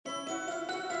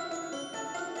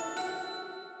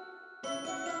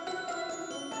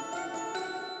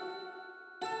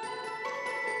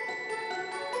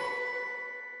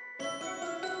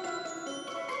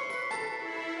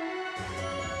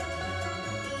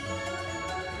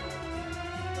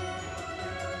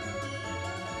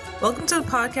Welcome to the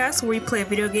podcast where we play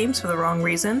video games for the wrong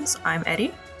reasons. I'm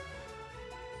Eddie.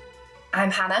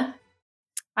 I'm Hannah.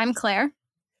 I'm Claire.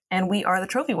 And we are the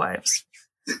Trophy Wives.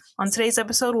 On today's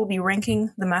episode, we'll be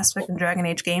ranking the Mass Effect and Dragon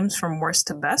Age games from worst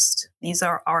to best. These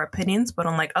are our opinions, but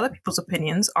unlike other people's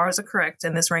opinions, ours are correct,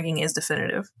 and this ranking is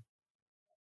definitive.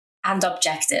 And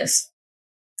objective.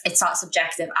 It's not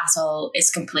subjective at all.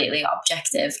 It's completely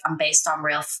objective and based on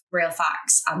real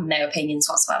facts and no opinions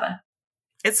whatsoever.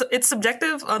 It's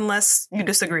subjective unless you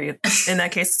disagree. In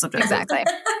that case, it's subjective. Exactly.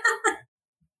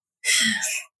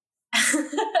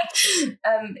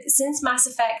 Since Mass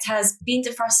Effect has been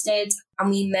defrosted and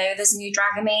we know there's a new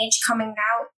Dragon Age coming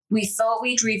out, we thought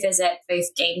we'd revisit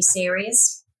both game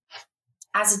series.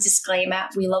 As a disclaimer,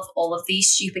 we love all of these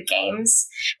stupid games,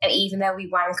 and even though we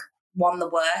rank one the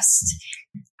worst,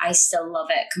 I still love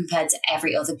it compared to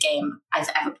every other game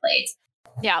I've ever played.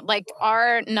 Yeah, like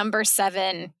our number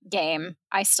 7 game,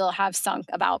 I still have sunk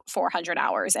about 400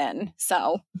 hours in.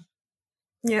 So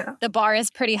yeah, the bar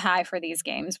is pretty high for these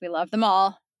games. We love them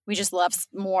all. We just love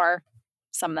more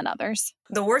some than others.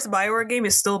 The worst BioWare game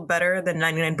is still better than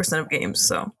 99% of games,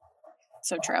 so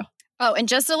true. Oh, and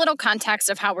just a little context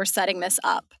of how we're setting this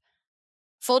up.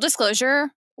 Full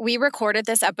disclosure, we recorded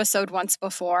this episode once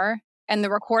before, and the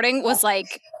recording was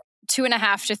like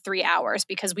 2.5 to 3 hours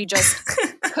because we just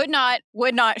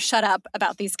would not shut up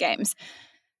about these games.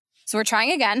 So we're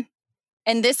trying again.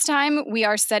 And this time we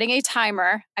are setting a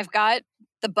timer. I've got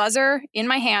the buzzer in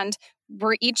my hand.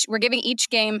 We're giving each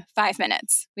game 5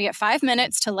 minutes. We get 5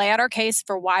 minutes to lay out our case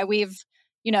for why we've,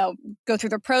 go through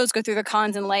the pros, go through the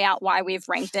cons, and lay out why we've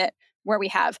ranked it where we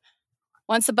have.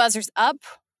 Once the buzzer's up,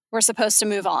 we're supposed to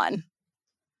move on.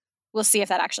 We'll see if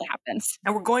that actually happens.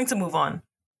 And we're going to move on.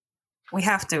 We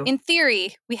have to. In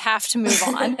theory, we have to move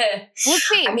on. We'll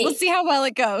see. We'll see how well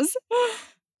it goes.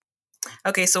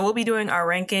 Okay, so we'll be doing our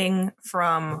ranking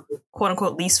from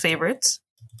quote-unquote least favorite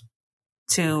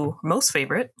to most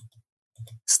favorite,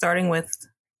 starting with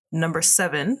number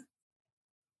 7,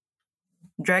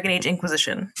 Dragon Age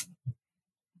Inquisition,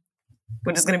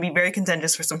 which is going to be very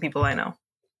contentious for some people I know.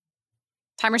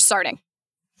 Timer's starting.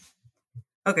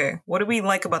 Okay, what do we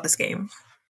like about this game?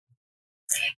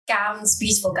 Gowns,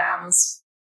 beautiful gowns.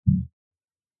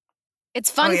 It's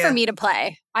fun for me to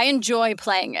play. I enjoy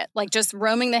playing it. Like just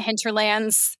roaming the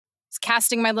hinterlands,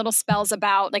 casting my little spells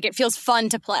about. Like it feels fun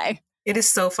to play. It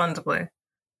is so fun to play.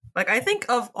 Like I think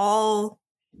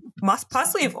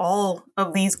possibly of all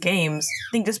of these games,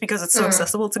 I think just because it's so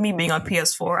accessible to me being on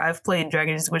PS4, I've played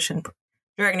Dragon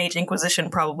Age Inquisition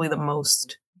probably the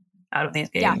most out of these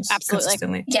games. Yeah, absolutely.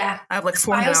 Consistently. Yeah. I have like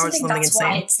 400 hours, something insane. I that's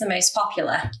why it's the most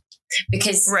popular.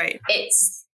 Because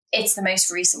it's the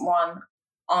most recent one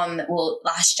on,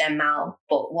 last gen now,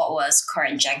 but what was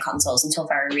current gen consoles until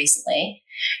very recently.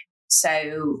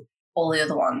 So all the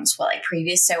other ones were like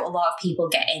previous. So a lot of people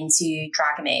get into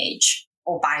Dragon Age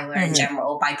or BioWare in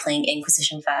general by playing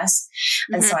Inquisition first.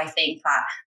 And so I think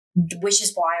that, which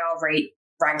is why our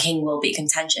ranking will be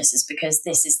contentious, is because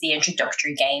this is the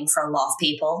introductory game for a lot of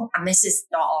people. And this is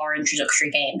not our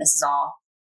introductory game. This is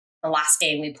the last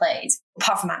game we played,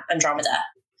 apart from Andromeda.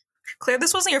 Claire,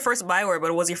 this wasn't your first BioWare, but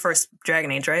it was your first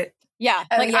Dragon Age, right? Yeah.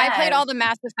 I played all the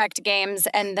Mass Effect games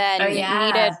and then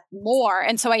needed more.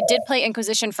 And so I did play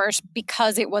Inquisition first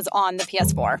because it was on the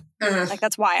PS4. Like,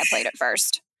 that's why I played it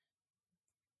first.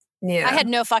 Yeah. I had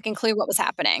no fucking clue what was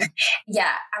happening.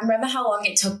 Yeah. I remember how long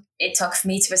it took for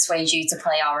me to persuade you to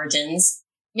play Origins.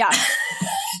 Yeah.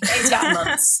 It took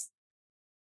months.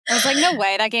 I was like, no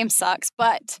way, that game sucks.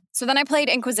 But so then I played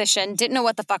Inquisition, didn't know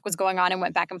what the fuck was going on, and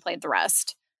went back and played the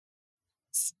rest.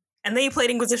 And then you played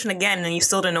Inquisition again, and you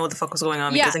still didn't know what the fuck was going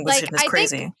on because Inquisition is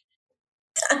crazy.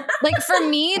 Like, for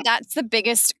me, that's the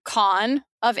biggest con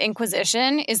of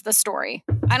Inquisition is the story.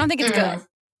 I don't think it's good.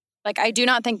 Like, I do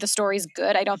not think the story's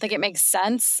good. I don't think it makes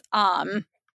sense.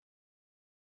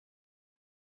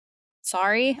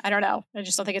 Sorry, I don't know. I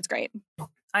just don't think it's great.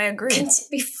 I agree.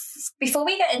 Before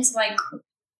we get into like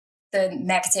the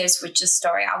negatives with just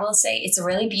story, I will say it's a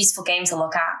really beautiful game to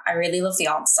look at. I really love the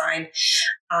art design.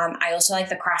 I also like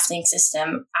the crafting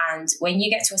system. And when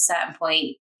you get to a certain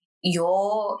point,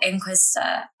 your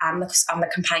Inquisitor and the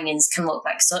companions can look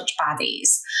like such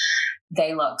baddies.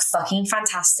 They look fucking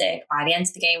fantastic. By the end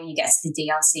of the game, when you get to the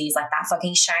DLCs, like that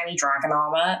fucking shiny dragon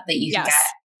armor that you can get,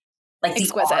 like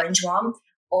exquisite. The orange one.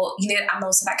 Or, and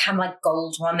also that kind of like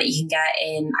gold one that you can get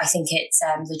in, I think it's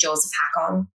the Jaws of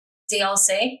Hakon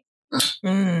DLC.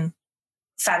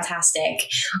 Fantastic.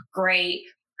 Great.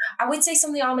 I would say some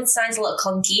of the armor designs are a little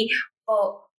clunky,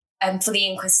 but for the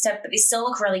Inquisitor, but they still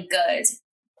look really good.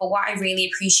 But what I really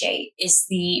appreciate is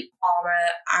the armor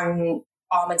and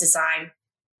armor design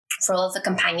for all of the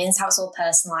companions, how it's all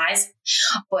personalized,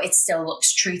 but it still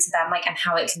looks true to them, like, and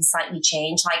how it can slightly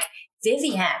change. Like,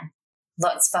 Vivienne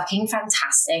looks fucking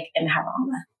fantastic in her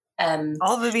armor.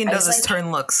 All Vivienne does is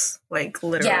turn looks, like,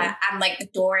 literally. Yeah, and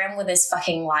like Dorian with his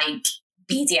fucking like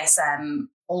BDSM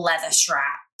leather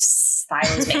straps that I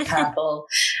always make purple,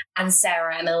 and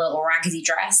Sarah in a little raggedy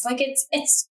dress. Like, it's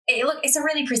a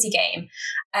really pretty game.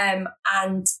 And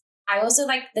I also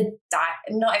like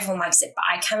not everyone likes it, but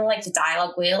I kind of like the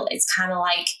dialogue wheel. It's kind of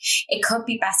like, it could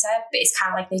be better, but it's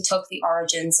kind of like they took the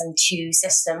Origins and 2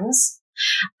 systems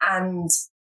and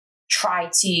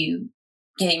tried to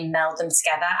meld them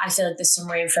together. I feel like there's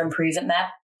some room for improvement there,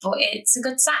 but it's a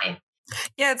good sign.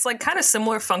 Yeah, it's like kind of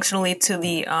similar functionally to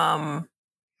the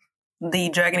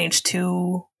Dragon Age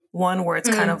 2 one, where it's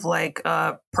kind of like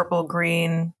purple,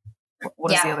 green.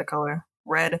 What is the other color?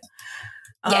 Red.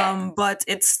 But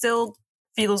it still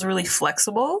feels really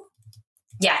flexible.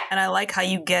 Yeah. And I like how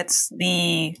you get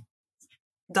the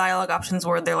dialogue options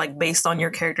where they're like based on your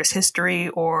character's history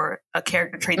or a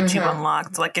character trait that you've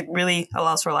unlocked. Like, it really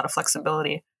allows for a lot of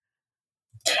flexibility.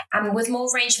 And with more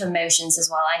range of emotions as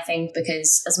well, I think,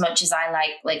 because as much as I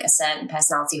like a certain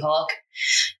personality hawk,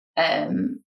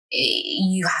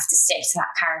 you have to stick to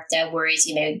that character, whereas,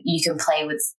 you can play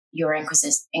with your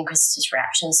Inquisitor's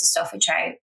reactions and stuff, which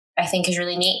I think is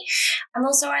really neat. And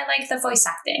also I like the voice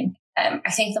acting.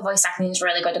 I think the voice acting is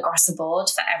really good across the board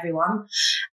for everyone.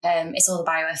 It's all the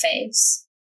BioWare faves.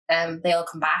 They all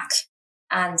come back.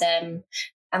 And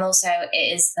also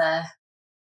it is the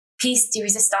piece de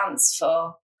resistance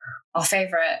for our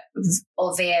favourite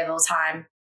or VA of all time,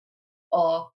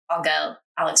 or our girl,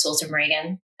 Alex Walton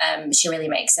Reagan. She really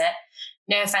makes it.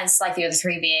 No offense to like the other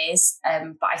 3 VAs,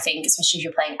 but I think especially if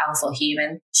you're playing Elf or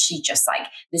Human, she just like,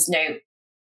 there's no,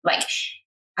 like,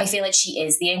 I feel like she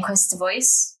is the Inquisitor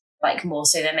voice, like more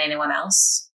so than anyone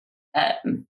else. I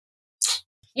kind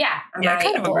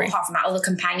of agree. Apart from that, all the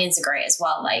companions are great as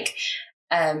well. Like,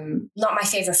 not my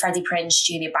favourite Freddie Prinze,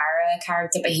 Julia Barrow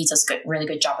character, but he does a really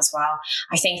good job as well.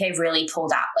 I think they've really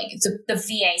pulled out, like, the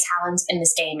VA talent in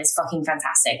this game is fucking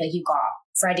fantastic. Like, you've got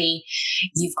Freddie,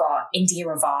 you've got India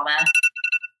Ravana.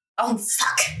 Oh,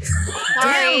 fuck.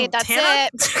 Sorry, that's Hannah?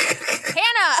 It.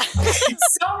 Hannah!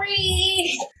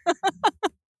 Sorry!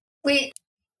 We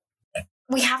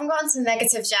haven't gotten to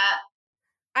negatives yet.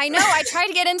 I know, I tried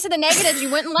to get into the negatives. You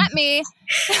wouldn't let me.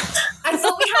 I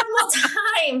thought we had more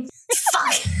time.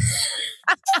 Fuck.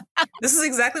 This is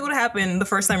exactly what happened the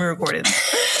first time we recorded.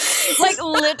 Like,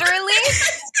 literally,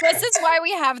 this is why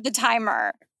we have the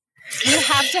timer. You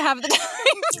have to have the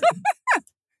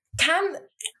timer.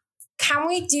 Can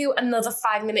we do another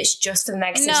 5 minutes just for the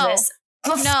negativeness?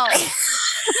 No. No.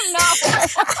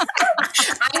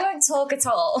 I won't talk at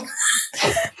all.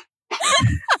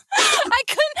 I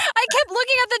kept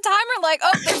looking at the timer like,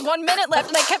 oh, there's 1 minute left,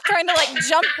 and I kept trying to like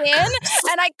jump in,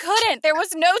 and I couldn't. There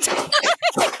was no time.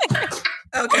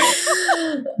 Okay.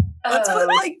 Let's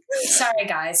put sorry,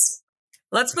 guys.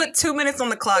 Let's put 2 minutes on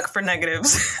the clock for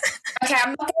negatives. Okay,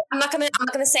 I'm not gonna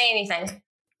say anything.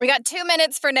 We got 2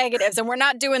 minutes for negatives, and we're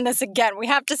not doing this again. We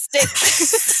have to stick.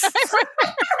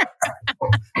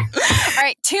 All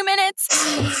right, 2 minutes.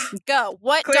 Go.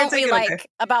 What Claire, don't we like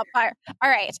about Fire?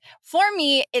 All right. For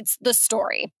me, it's the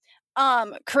story.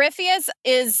 Corypheus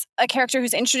is a character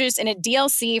who's introduced in a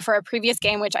DLC for a previous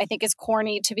game, which I think is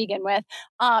corny to begin with.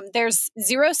 There's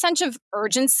zero sense of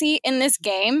urgency in this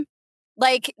game.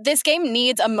 Like, this game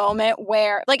needs a moment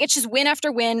where, like, it's just win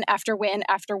after win after win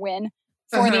after win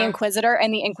for the Inquisitor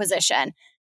and the Inquisition.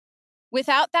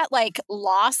 Without that, like,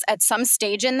 loss at some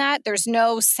stage in that, there's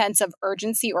no sense of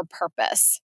urgency or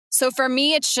purpose. So for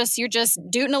me, it's just, you're just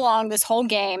dooting along this whole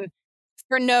game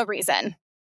for no reason.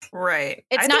 Right.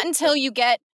 It's not until you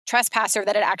get Trespasser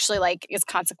that it actually, like, is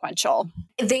consequential.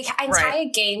 The entire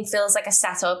game feels like a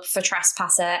setup for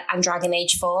Trespasser and Dragon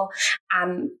Age 4.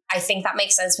 I think that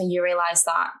makes sense when you realize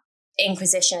that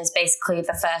Inquisition is basically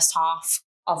the first half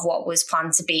of what was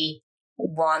planned to be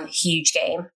one huge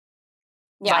game.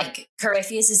 Yeah. Like,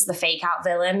 Corypheus is the fake out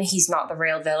villain. He's not the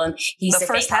real villain. He's the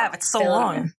first half. It's so villain.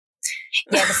 long.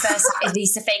 Yeah, the first half.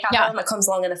 He's the fake out villain that comes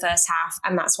along in the first half.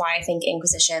 And that's why I think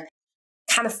Inquisition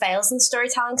kind of fails in the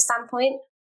storytelling standpoint.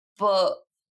 But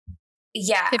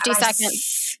yeah. 50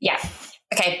 seconds. Yeah.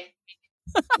 Okay.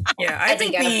 Yeah, I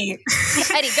think Eddie, go.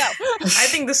 I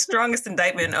think the strongest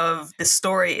indictment of the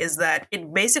story is that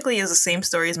it basically is the same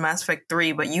story as Mass Effect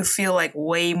 3, but you feel like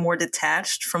way more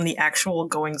detached from the actual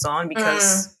goings on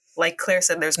because, like Claire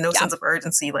said, there's no sense of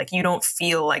urgency. Like, you don't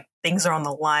feel like things are on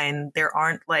the line. There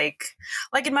aren't like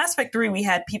in Mass Effect 3, we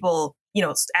had people,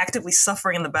 actively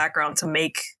suffering in the background to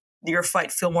make your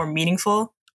fight feel more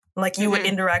meaningful. Like, you would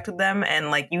interact with them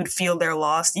and, like, you'd feel their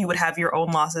loss. You would have your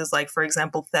own losses, like, for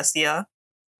example, Thessia.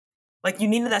 Like, you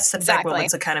needed that setback moment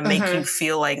to kind of make you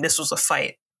feel like this was a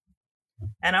fight.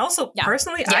 And I also,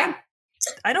 personally,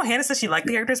 I know Hannah says she liked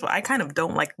the characters, but I kind of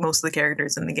don't like most of the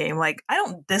characters in the game. Like, I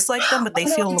don't dislike them, but they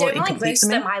feel a little incomplete to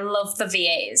me. I love the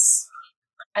VAs.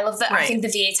 I love that. Right. I think the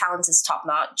VA talent is top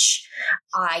notch.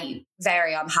 I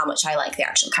vary on how much I like the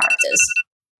actual characters.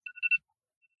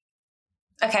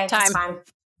 Okay, that's fine.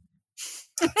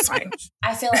 Fine.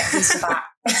 I feel like this is that.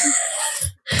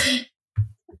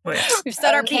 We've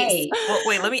said our piece. Well,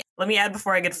 wait, let me add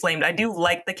before I get flamed. I do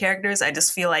like the characters. I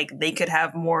just feel like they could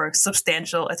have more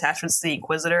substantial attachments to the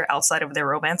Inquisitor outside of their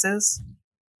romances.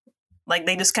 Like,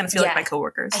 they just kind of feel like my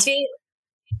coworkers. I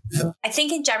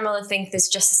think in general, I think there's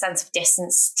just a sense of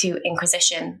distance to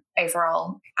Inquisition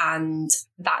overall, and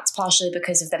that's partially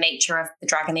because of the nature of the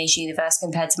Dragon Age universe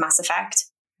compared to Mass Effect,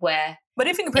 where. But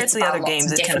if you compare it to the other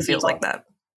games, it kind of feels like that.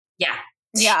 Yeah.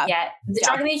 The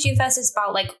Dragon Age universe is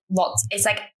about like it's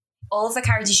like all of the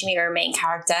characters you meet are a main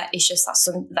character. It's just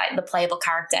that like the playable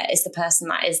character is the person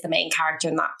that is the main character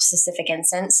in that specific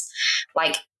instance.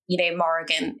 Like, you know,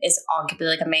 Morrigan is arguably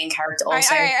like a main character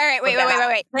also. All right. Wait.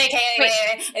 Okay,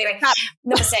 anyway.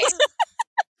 Number 6.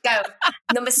 Go.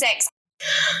 Number 6.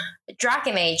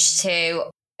 Dragon Age 2.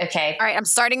 Okay. All right, I'm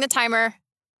starting the timer.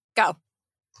 Go.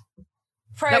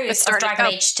 Pros of Dragon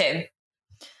Age 2.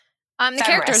 The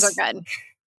characters are good.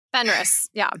 Fenris,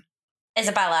 yeah.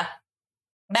 Isabella.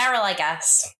 Meryl, I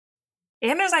guess.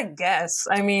 Anders, I guess.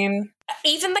 I mean...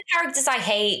 Even the characters I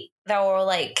hate, they're all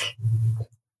like...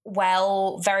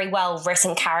 very well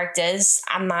written characters,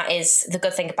 and that is the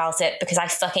good thing about it, because I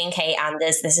fucking hate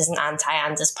Anders. This is an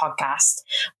anti-Anders podcast,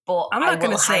 but I'm not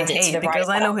going to say hate because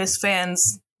I know his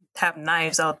fans have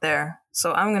knives out there.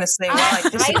 So I'm going to say, while I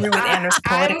disagree with Anders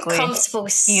politically,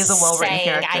 he is a well-written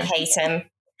character. I hate him.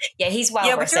 Yeah, he's well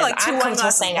written. But you're like 2 I'm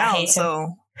comfortable saying I hate him.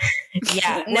 So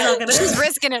yeah, no, she's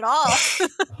risking it all.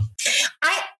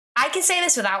 I can say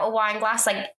this without a wine glass,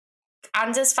 like.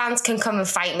 Anders fans can come and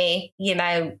fight me, you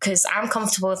know, because I'm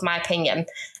comfortable with my opinion.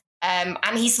 And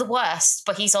he's the worst,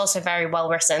 but he's also very well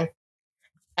written.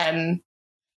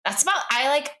 That's about, I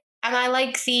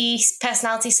like the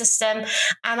personality system,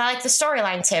 and I like the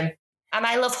storyline, Tim. And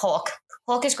I love Hawk.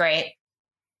 Hawk is great.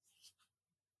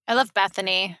 I love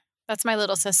Bethany. That's my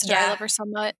little sister. Yeah. I love her so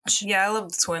much. Yeah, I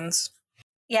love the twins.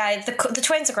 Yeah, the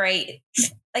twins are great.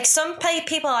 Like, some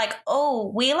people are like, oh,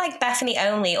 we like Bethany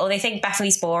only, or they think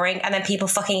Bethany's boring, and then people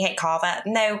fucking hate Carver.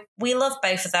 No, we love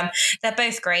both of them. They're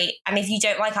both great. And if you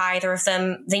don't like either of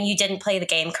them, then you didn't play the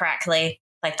game correctly.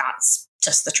 Like, that's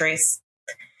just the truth.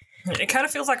 It kind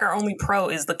of feels like our only pro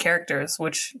is the characters,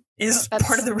 which is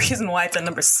part of the reason why it's at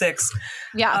number 6.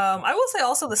 Yeah. I will say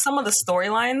also that some of the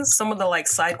storylines, some of the like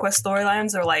side quest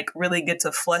storylines are like really good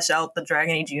to flesh out the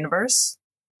Dragon Age universe.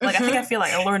 Like, I feel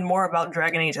like I learned more about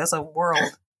Dragon Age as a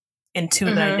world in 2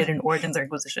 than I did in Origins or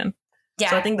Inquisition. Yeah.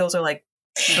 So I think those are like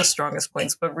the strongest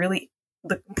points, but really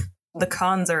the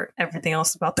cons are everything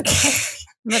else about the game.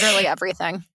 Literally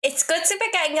everything. It's good to be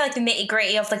getting like the nitty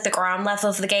gritty of like the ground level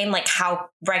of the game, like how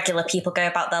regular people go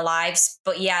about their lives.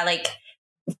 But yeah, like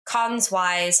cons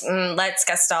wise, let's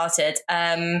get started.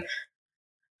 It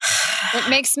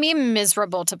makes me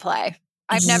miserable to play.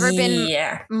 I've never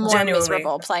been more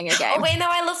miserable playing a game. Oh, wait, no,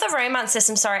 I love the romance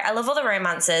system. Sorry, I love all the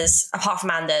romances, apart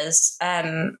from Anders.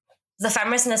 The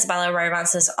Fenris and Isabella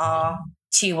romances are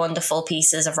 2 wonderful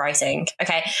pieces of writing.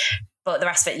 Okay, but the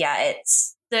rest of it, yeah,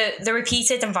 it's the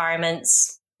repeated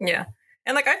environments. Yeah.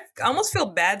 And like, I almost feel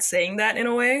bad saying that in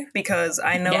a way, because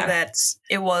I know that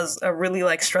it was a really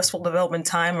like stressful development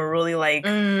time, a really like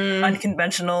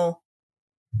unconventional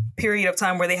period of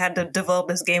time where they had to develop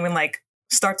this game in like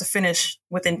start to finish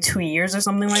within 2 years or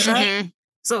something like that.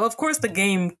 So of course the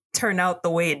game turned out the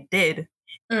way it did,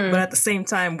 but at the same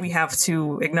time we have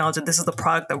to acknowledge that this is the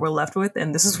product that we're left with,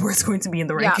 and this is where it's going to be in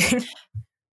the ranking.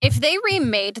 If they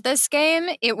remade this game,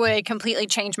 it would completely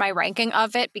change my ranking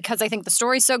of it, because I think the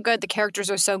story's so good, the characters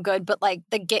are so good, but like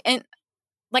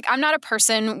I'm not a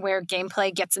person where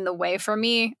gameplay gets in the way for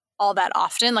me all that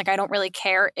often. Like, I don't really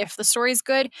care if the story's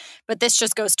good, but this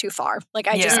just goes too far. Like,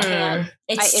 I just can't.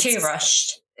 It's too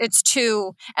rushed. It's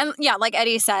too, and yeah, like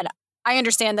Eddie said, I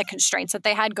understand the constraints that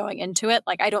they had going into it.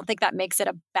 Like, I don't think that makes it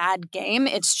a bad game.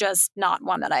 It's just not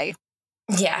one that I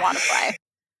want to play.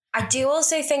 I do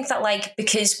also think that, like,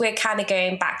 because we're kind of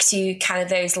going back to kind of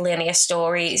those linear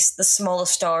stories, the smaller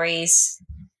stories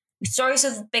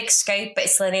with big scope, but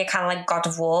it's linear, kind of like God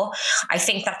of War. I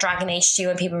think that Dragon Age 2,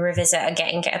 when people revisit, are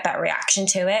getting a better reaction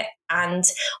to it.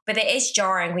 But it is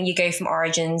jarring when you go from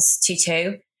Origins to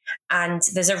 2. And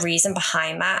there's a reason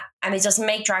behind that. And it doesn't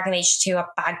make Dragon Age 2 a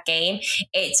bad game.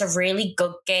 It's a really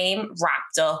good game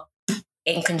wrapped up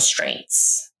in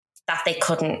constraints that they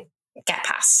couldn't get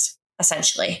past,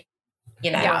 essentially.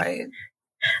 You know? Right.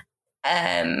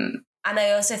 And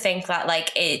I also think that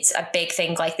like it's a big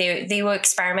thing. Like they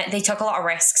took a lot of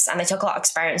risks and they took a lot of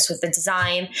experiments with the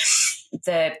design,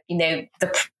 the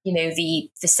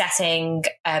setting,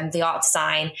 the art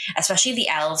design, especially the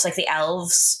elves. Like the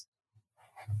elves,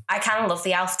 I kind of love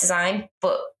the elf design,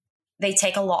 but they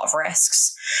take a lot of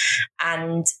risks,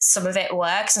 and some of it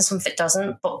works and some of it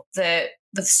doesn't. But the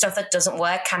stuff that doesn't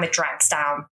work kind of drags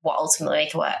down what ultimately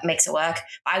makes it work.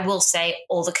 I will say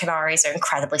all the Canaries are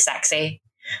incredibly sexy.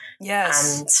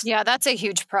 Yes. And yeah, that's a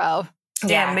huge pro.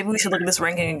 Yeah, maybe we should look at this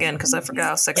ranking again because I forgot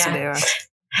how sexy they are.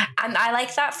 And I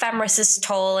like that Fenris is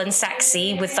tall and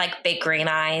sexy with like big green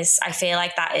eyes. I feel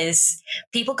like that is,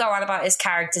 people go on about his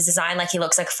character design like he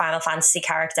looks like a Final Fantasy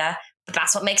character, but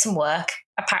that's what makes him work.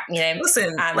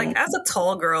 Listen, like as a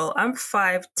tall girl, I'm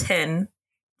 5'10",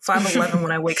 5'11"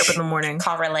 when I wake up in the morning.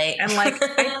 Can't relate. And like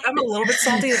I'm a little bit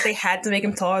salty that they had to make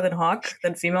him taller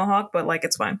than female Hawk, but like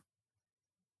it's fine.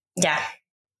 Yeah.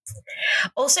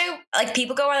 Also, like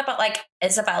people go on about like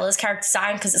Isabella's character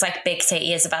design because it's like big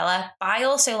titty Isabella, but I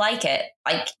also like it.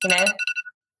 Like,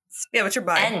 yeah, but you're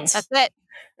bi. That's it.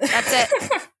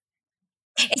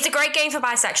 It's a great game for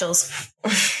bisexuals.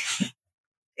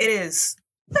 It is.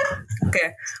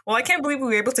 Okay. Well, I can't believe we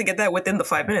were able to get that within the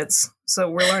 5 minutes. So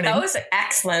we're learning. That was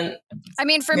excellent. I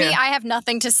mean, for me, I have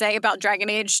nothing to say about Dragon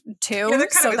Age 2. Yeah, there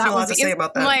kind of isn't a lot to say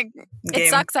about that. Like, it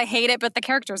sucks. I hate it, but the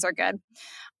characters are good.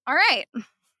 All right.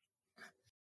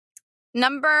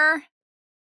 Number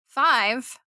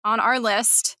 5 on our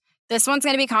list. This one's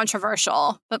going to be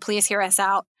controversial, but please hear us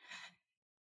out.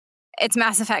 It's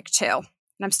Mass Effect 2. And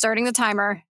I'm starting the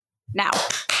timer now.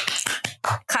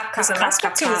 Mass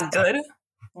Effect 2 is good,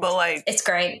 but like it's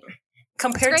great.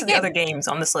 Compared to the other games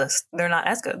on this list, they're not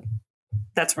as good.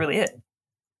 That's really it.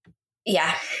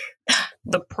 Yeah.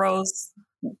 The pros,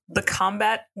 the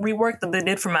combat rework that they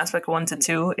did from Mass Effect 1 to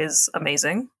 2 is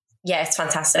amazing. Yeah, it's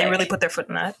fantastic. They really put their foot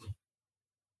in that.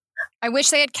 I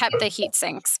wish they had kept the heat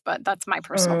sinks, but that's my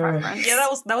personal preference. Yeah,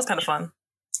 that was kind of fun.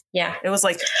 Yeah. It was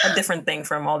like a different thing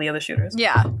from all the other shooters.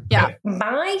 Yeah.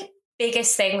 My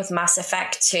biggest thing with Mass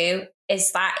Effect 2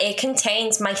 is that it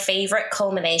contains my favorite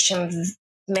culmination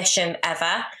mission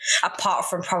ever, apart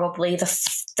from probably the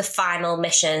final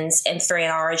missions in 3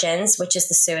 and Origins, which is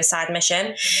the suicide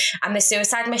mission. And the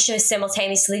suicide mission is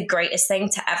simultaneously the greatest thing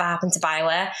to ever happen to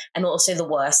BioWare and also the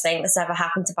worst thing that's ever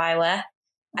happened to BioWare.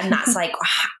 And that's like,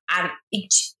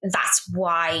 that's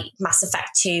why Mass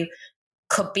Effect 2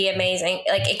 could be amazing.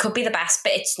 Like, it could be the best,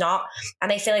 but it's not.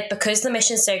 And I feel like because the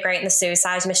mission's so great and the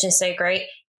suicide mission is so great,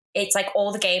 it's like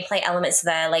all the gameplay elements are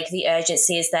there. Like the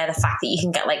urgency is there. The fact that you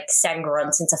can get like send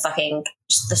grunts into fucking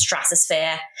the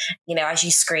stratosphere, as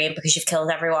you scream because you've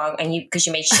killed everyone and because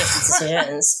you made shitty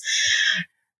decisions.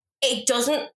 It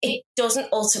doesn't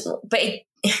ultimately,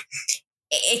 but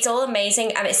it's all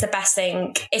amazing and it's the best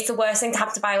thing. It's the worst thing to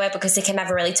happen to BioWare because they can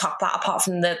never really top that apart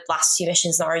from the last 2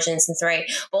 missions in Origins and 3.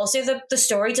 But also the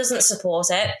story doesn't support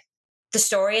it. The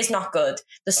story is not good.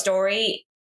 The story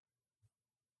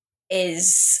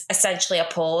is essentially a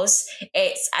pause.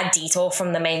 It's a detour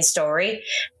from the main story.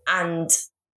 And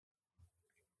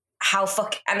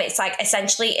it's like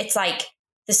essentially it's like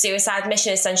the suicide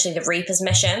mission is essentially the Reaper's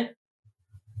mission.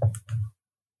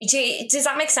 Does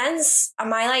that make sense?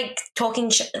 Am I like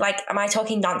talking am I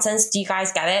talking nonsense? Do you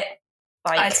guys get it?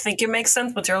 Like, I think it makes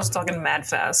sense, but you're also talking mad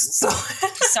fast. So.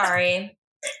 Sorry.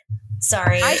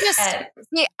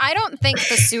 I don't think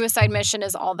the suicide mission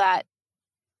is all that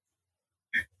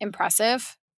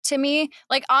impressive to me.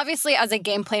 Like, obviously, as a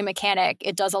gameplay mechanic,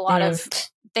 it does a lot of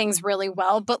things really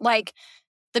well, but like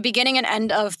the beginning and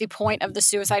end of the point of the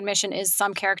suicide mission is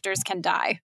some characters can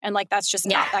die, and like that's just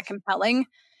not that compelling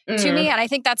to me. And I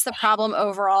think that's the problem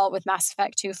overall with Mass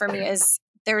Effect 2 for me is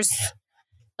there's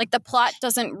like the plot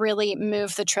doesn't really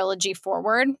move the trilogy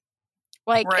forward.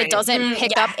 Like it doesn't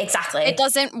pick up exactly. It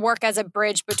doesn't work as a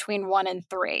bridge between 1 and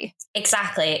 3.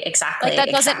 Exactly. Like that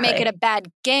doesn't make it a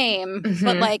bad game,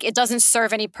 but like it doesn't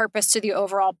serve any purpose to the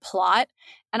overall plot.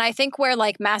 And I think where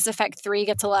like Mass Effect 3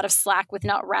 gets a lot of slack with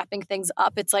not wrapping things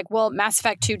up, it's like, well, Mass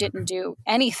Effect 2 didn't do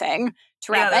anything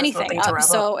to wrap anything up.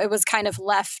 So it was kind of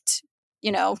left,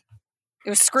 it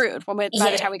was screwed by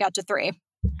the time we got to 3.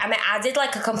 And it added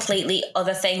like a completely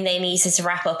other thing they needed to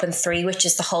wrap up in 3, which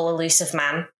is the whole elusive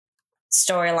man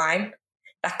storyline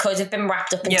that could have been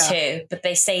wrapped up in 2, but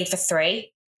they saved for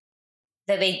 3.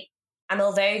 And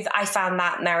although I found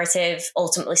that narrative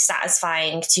ultimately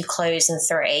satisfying to close in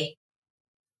 3,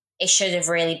 it should have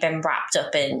really been wrapped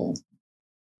up in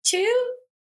 2.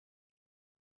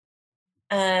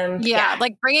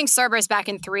 Like bringing Cerberus back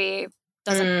in 3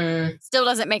 still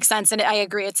doesn't make sense, and I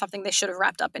agree it's something they should have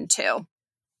wrapped up in 2.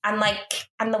 And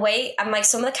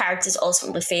some of the characters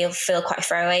ultimately feel quite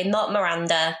throwaway. Not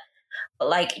Miranda, but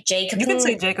like Jacob. You can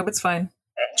say Jacob, it's fine.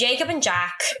 Jacob and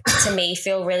Jack to me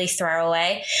feel really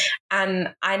throwaway.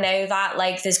 And I know that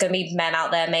like there's going to be men out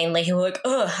there mainly who are like,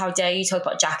 oh, how dare you talk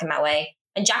about Jack in that way?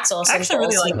 And Jack's awesome. I actually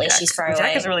really like Jack. She's throwaway.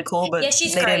 Jack is really cool, but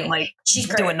she's they great. didn't she's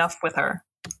do enough with her.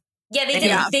 Yeah, they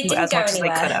didn't go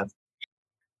anywhere.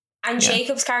 And Yeah.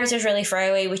 Jacob's character is really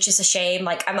throwaway, which is a shame.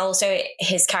 Like, and also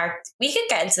his character, we could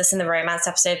get into this in the romance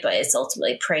episode, but it's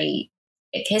ultimately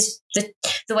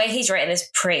the way he's written is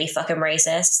pretty fucking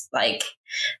racist. Like,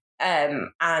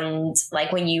 and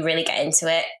like when you really get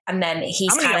into it, and then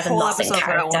he's kind of a nothing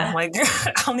character. Like,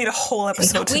 I'll need a whole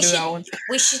episode to do that one.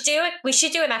 We should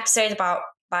do an episode about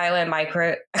BioWare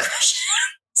microaggressions.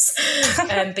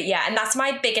 But yeah, and that's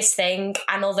my biggest thing.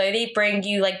 And although they bring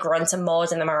you like Grunt and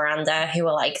Maud and Miranda, who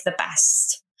are like the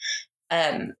best,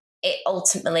 it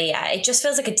ultimately, it just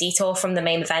feels like a detour from the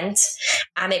main event.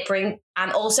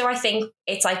 And also I think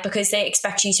it's like, because they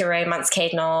expect you to romance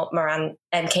Caden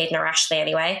or Ashley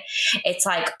anyway, it's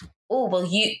like, oh, well,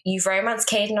 you've romanced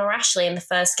Caden or Ashley in the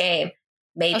first game.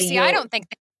 Maybe I don't think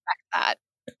they expect that.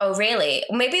 Oh, really?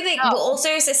 Maybe they will also,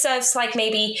 it serves to like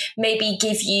maybe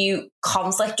give you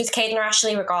conflict with Caden or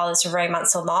Ashley, regardless of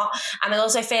romance or not. And I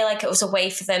also feel like it was a way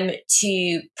for them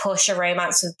to push a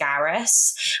romance with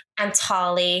Garrus and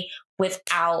Tali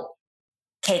without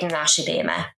Caden and Ashley being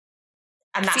there.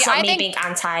 And that's being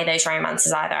anti those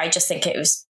romances either. I just think it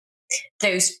was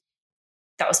that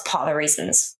was part of the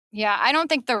reasons. Yeah, I don't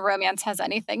think the romance has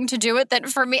anything to do with it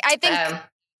for me. I think, I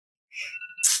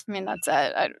mean, that's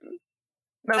it.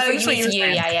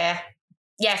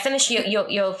 Yeah, finish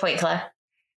your point, Claire.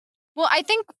 Well, I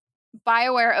think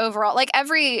BioWare overall, like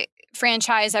every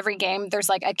franchise, every game, there's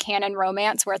like a canon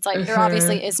romance where it's like there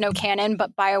obviously is no canon,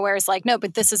 but BioWare is like, no,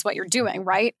 but this is what you're doing,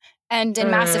 right? And in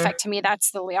Mass Effect, to me,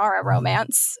 that's the Liara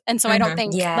romance. And so I don't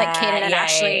think like Caden and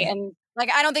Ashley and like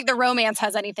I don't think the romance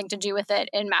has anything to do with it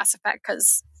in Mass Effect,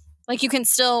 because like you can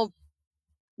still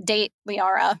date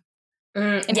Liara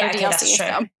in your DLC.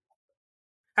 So.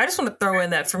 I just want to throw in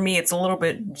that for me, it's a little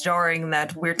bit jarring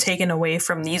that we're taken away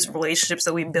from these relationships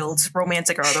that we built,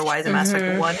 romantic or otherwise, in Mass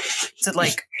Effect 1, to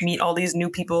like meet all these new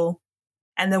people,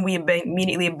 and then we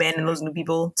immediately abandon those new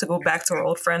people to go back to our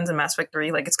old friends in Mass Effect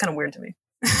 3. Like, it's kind of weird to me.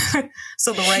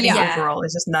 So the writing overall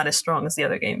is just not as strong as the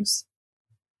other games,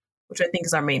 which I think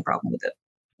is our main problem with it.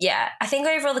 Yeah, I think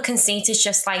overall the conceit is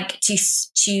just like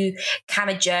to kind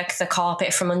of jerk the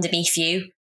carpet from underneath you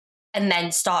and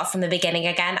then start from the beginning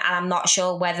again. And I'm not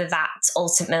sure whether that's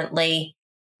ultimately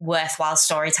worthwhile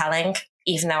storytelling,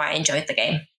 even though I enjoyed the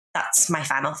game. That's my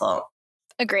final thought.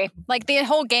 Agree. Like the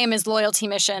whole game is loyalty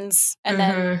missions, and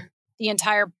then the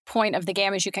entire point of the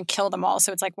game is you can kill them all.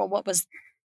 So it's like, well, what was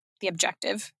the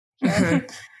objective here?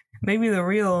 Maybe the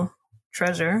real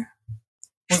treasure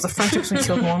was the friendships we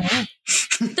killed along the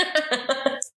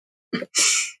way.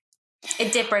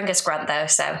 It did bring us Grunt, though,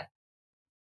 so...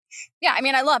 Yeah, I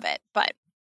mean, I love it, but...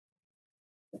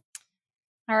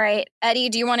 All right, Eddie,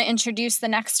 do you want to introduce the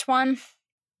next one?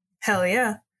 Hell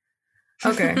yeah.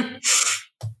 Okay.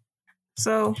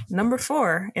 So, number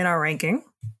 4 in our ranking.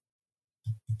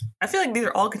 I feel like these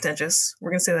are all contentious.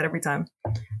 We're going to say that every time.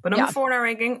 But number 4 in our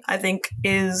ranking, I think,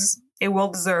 is a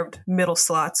well-deserved middle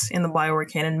slot in the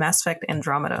BioWare canon, Mass Effect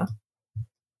Andromeda.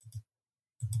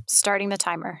 Starting the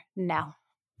timer now.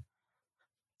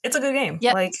 It's a good game.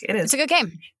 Yep. Like, it is. It's a good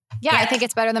game. Yeah, I think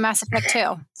it's better than Mass Effect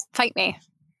 2. Fight me.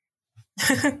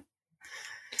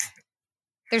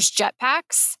 There's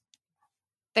jetpacks.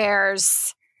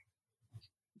 There's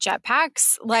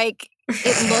jetpacks. Like,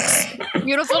 it looks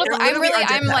beautiful.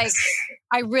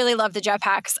 I really love the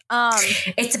jetpacks.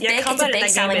 It's a big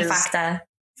selling factor.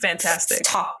 Fantastic.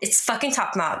 It's fucking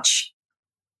top notch.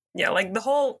 Yeah, like the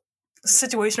whole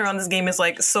situation around this game is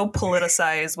like so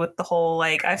politicized with the whole,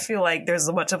 like, I feel like there's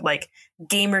a bunch of like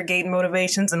Gamergate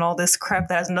motivations and all this crap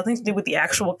that has nothing to do with the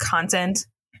actual content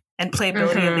and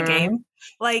playability of the game.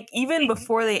 Like, even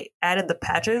before they added the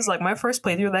patches, like my first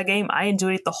playthrough of that game, I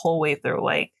enjoyed it the whole way through.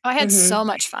 Like, I had so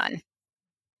much fun.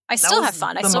 I still have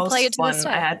fun. I still play it to this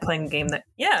day. I had playing a game that,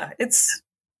 it's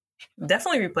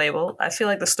definitely replayable. I feel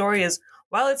like the story is,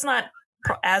 while it's not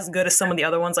as good as some of the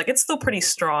other ones, like it's still pretty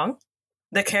strong.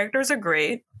 The characters are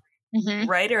great.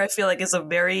 Ryder, I feel like, is a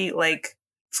very like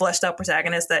fleshed out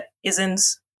protagonist that isn't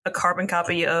a carbon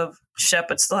copy of Shep,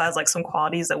 but still has like some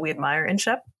qualities that we admire in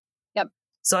Shep. Yep.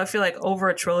 So I feel like over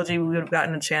a trilogy, we would have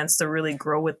gotten a chance to really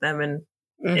grow with them and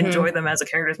enjoy them as a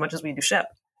character as much as we do Shep.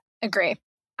 Agree.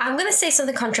 I'm going to say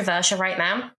something controversial right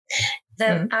now.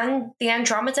 The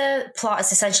Andromeda plot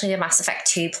is essentially the Mass Effect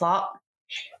 2 plot.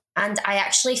 And I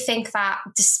actually think that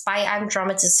despite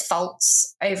Andromeda's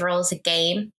faults overall as a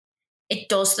game, it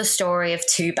does the story of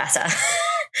 2 better.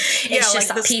 It's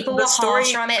just that people were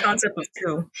harsh on it. Concept of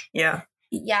 2. Yeah.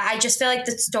 Yeah, I just feel like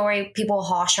the story, people were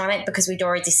harsh on it because we'd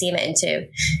already seen it in 2.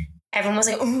 Everyone was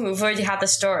like, oh, we've already had the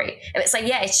story. And it's like,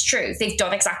 yeah, it's true. They've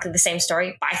done exactly the same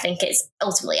story, but I think it's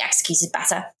ultimately executed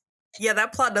better. Yeah,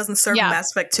 that plot doesn't serve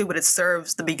Mass Effect 2, but it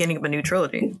serves the beginning of a new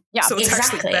trilogy. Yeah, so it's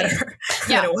actually better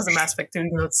than it was in Mass Effect 2.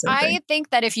 Even though it's the same thing. think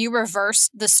that if you reverse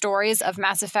the stories of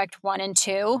Mass Effect 1 and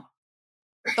 2,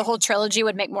 the whole trilogy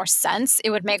would make more sense.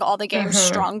 It would make all the games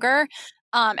stronger.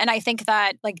 And I think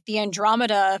that like the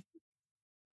Andromeda,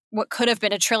 what could have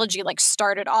been a trilogy, like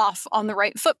started off on the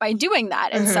right foot by doing that.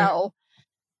 And so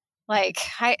like,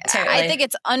 I think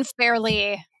it's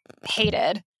unfairly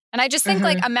hated. And I just think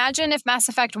like, imagine if Mass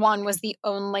Effect 1 was the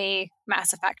only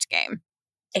Mass Effect game.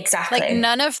 Exactly. Like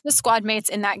none of the squad mates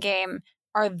in that game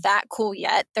are that cool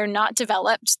yet. They're not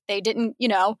developed. They didn't,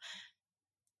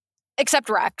 except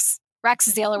Rex. Rex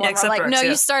is the only one where like, Rex, no,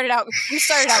 you started out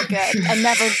good and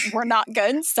never were not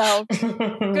good. So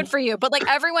good for you. But like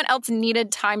everyone else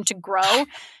needed time to grow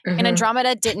and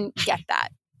Andromeda didn't get that.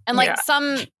 And like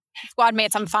some squad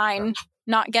mates, I'm fine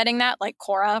not getting that, like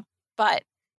Cora, but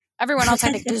everyone else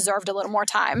I think deserved a little more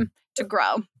time to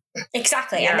grow.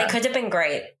 Exactly. Yeah. And they could have been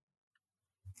great.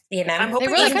 I'm hoping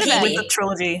they really could have been. With the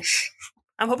trilogy.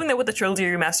 I'm hoping that with the trilogy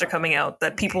remaster coming out,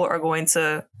 that people are going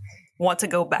to want to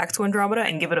go back to Andromeda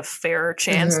and give it a fairer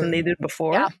chance than they did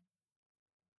before.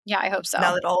 Yeah, I hope so.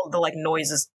 Now that all the like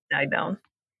noise has died down.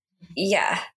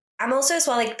 Yeah. I'm also as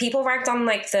well like people ragged on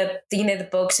like the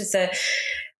bugs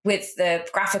with the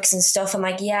graphics and stuff. I'm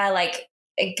like, yeah, like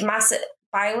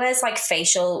BioWare's like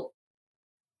facial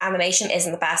animation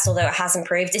isn't the best, although it has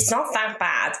improved. It's not that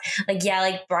bad. Like, yeah,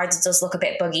 like Bride does look a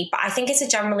bit buggy, but I think it's a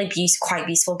generally quite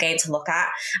beautiful game to look at.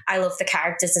 I love the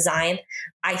character's design.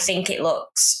 I think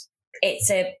it's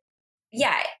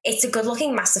a good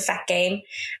looking Mass Effect game.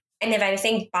 And if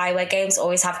anything, BioWare games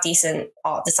always have decent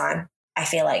art design. I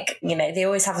feel like, they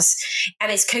always have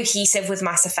and it's cohesive with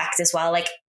Mass Effect as well. Like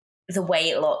the way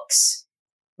it looks,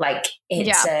 like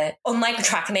it's unlike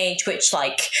Dragon Age, which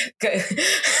like go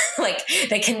like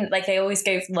they always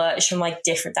go lurch from like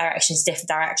different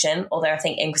direction. Although I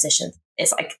think Inquisition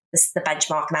is like the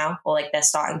benchmark now, or like their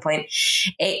starting point.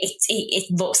 It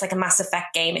looks like a Mass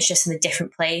Effect game. It's just in a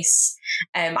different place.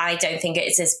 I don't think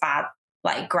it's as bad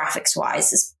like graphics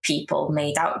wise as people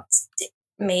made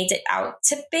it out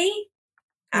to be.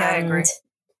 Yeah, I agree.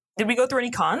 Did we go through any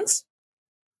cons?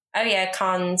 Oh yeah,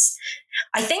 cons.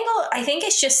 I think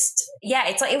it's just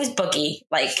it's like it was buggy,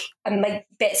 like, and like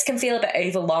bits can feel a bit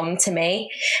overlong to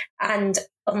me. And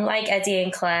unlike Eddie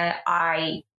and Claire,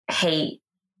 I hate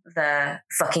the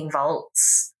fucking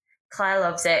vaults. Claire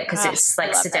loves it because it's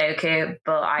like Sudoku,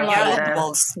 but I hate them.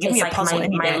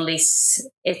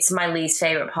 It's my least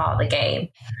favorite part of the game.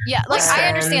 Yeah, like I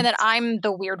understand that I'm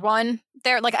the weird one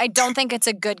there. Like I don't think it's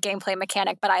a good gameplay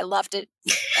mechanic, but I loved it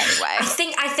anyway.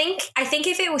 I think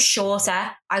if it was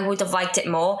shorter, I would have liked it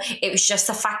more. It was just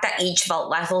the fact that each vault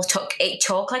level took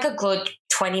like a good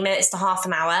 20 minutes to half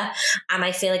an hour, and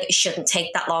I feel like it shouldn't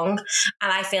take that long.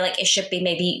 And I feel like it should be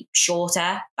maybe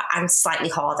shorter and slightly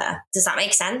harder. Does that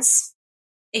make sense?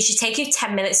 It should take you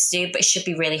 10 minutes to do, but it should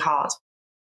be really hard.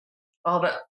 Oh,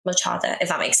 but much harder, if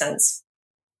that makes sense.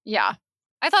 Yeah.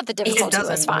 I thought the difficulty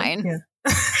was fine. Yeah.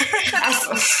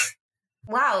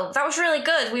 Wow, that was really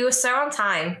good. We were so on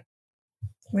time.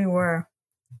 We were.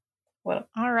 Well,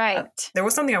 all right. There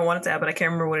was something I wanted to add, but I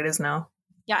can't remember what it is now.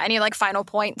 Yeah, any like final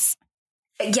points?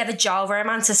 Yeah, the Jarl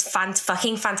romance is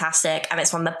fucking fantastic, and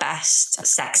it's one of the best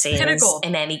sex scenes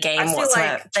in any game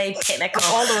whatsoever. Like they pinnacle.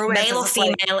 All the male or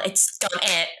female, it's done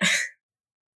it.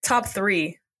 Top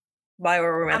 3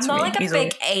 BioWare romance. I'm not like a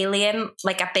big alien,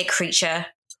 like a big creature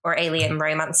or alien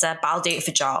romancer, but I'll do it for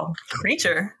Jarl.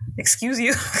 Creature? Excuse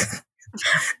you.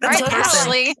 That's right,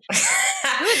 Ashley.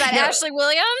 Who is that? No. Ashley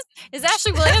Williams? Is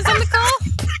Ashley Williams on the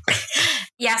call?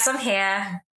 Yes, I'm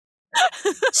here.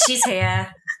 She's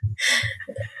here.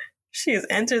 She has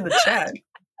entered the chat.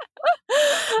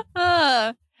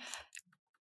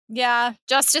 Yeah,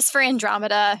 justice for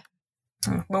Andromeda.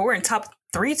 But we're in top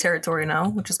 3 territory now,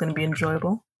 which is going to be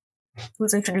enjoyable.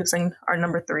 Who's introducing our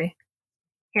number 3?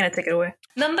 Hannah, take it away.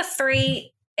 Number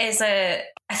 3 is I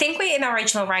think in our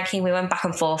original ranking, we went back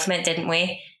and forth from it, didn't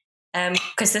we?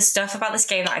 Because there's stuff about this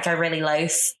game that I really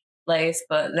loathe,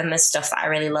 but then there's stuff that I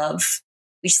really love.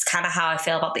 which is kind of how I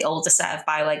feel about the older set of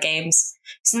BioWare games.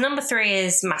 So number 3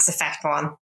 is Mass Effect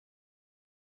 1.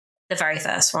 The very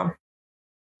first one.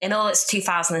 In all its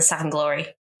 2007 glory.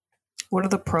 What are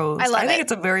the pros? I think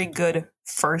it's a very good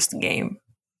first game.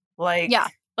 Yeah,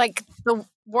 like the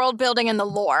world building and the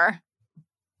lore.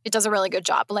 It does a really good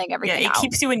job laying everything out. Yeah, it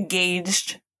keeps you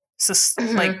engaged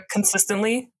like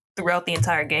consistently throughout the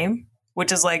entire game,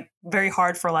 which is like very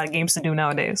hard for a lot of games to do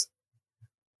nowadays.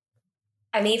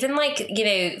 And even like,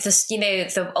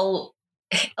 the old,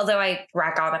 although I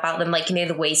rag on about them, like,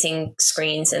 the waiting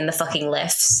screens and the fucking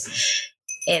lifts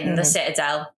in the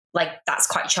Citadel, like that's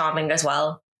quite charming as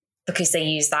well, because they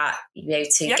use that,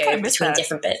 to go between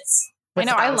different bits. I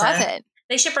know, I love it.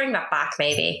 They should bring that back,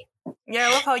 maybe. Yeah,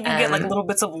 I love how you get like little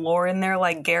bits of lore in there,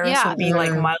 like Garrus would be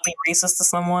like mildly racist to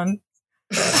someone.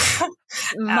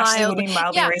 Ashley would be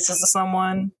mildly racist to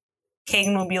someone.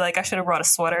 Kagan would be like, I should have brought a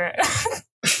sweater.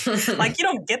 Like, you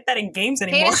don't get that in games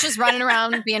anymore. Kagan's just running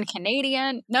around being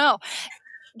Canadian. No.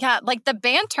 Yeah, like the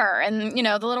banter and,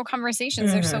 the little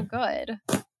conversations, they're so good.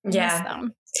 Yeah.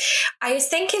 I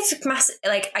think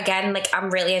if I'm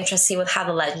really interested with how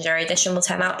the Legendary Edition will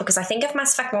turn out, because I think if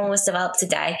Mass Effect 1 was developed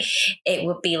today, it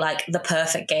would be like the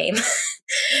perfect game.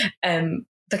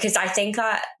 Because I think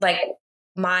that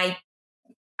I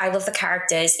love the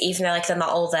characters, even though like they're not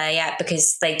all there yet,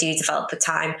 because they do develop with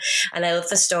time. And I love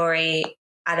the story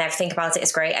and everything about it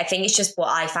is great. I think it's just what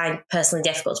I find personally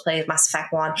difficult to play with Mass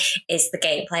Effect 1 is the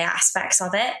gameplay aspects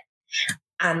of it.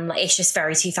 And it's just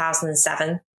very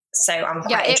 2007. So I'm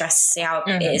quite interested to see how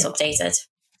it is updated.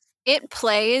 It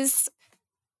plays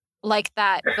like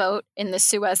that boat in the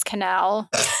Suez Canal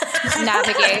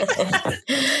navigate.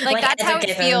 Like that's how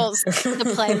it feels to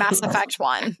play Mass Effect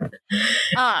 1.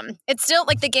 It's still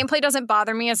like the gameplay doesn't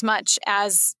bother me as much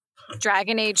as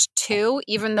Dragon Age 2,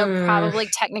 even though probably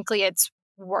technically it's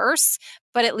worse,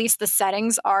 but at least the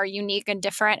settings are unique and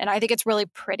different. And I think it's really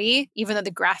pretty, even though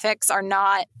the graphics are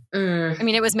not, I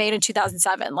mean, it was made in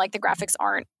 2007. Like the graphics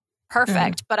aren't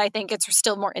perfect, but I think it's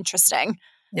still more interesting.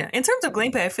 Yeah. In terms of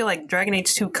gameplay, I feel like Dragon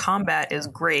Age 2 combat is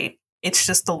great. It's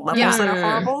just the levels that are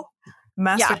horrible.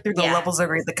 Mass Effect 3, the levels are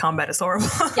great. The combat is horrible.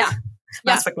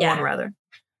 Mass Effect 1, rather.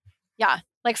 Yeah.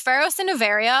 Like Pharos and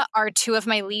Noveria are two of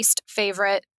my least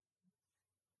favorite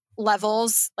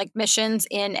levels, like missions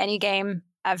in any game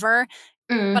ever.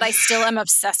 But I still am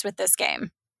obsessed with this game.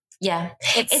 Yeah.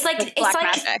 It's like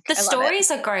magic. The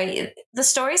stories are great. The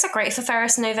stories are great for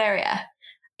Pharos and Noveria.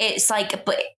 It's like,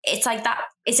 but it's like that.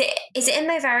 Is it in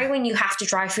Noveria when you have to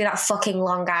drive through that fucking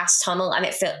long ass tunnel and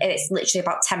it's literally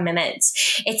about 10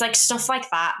 minutes? It's like stuff like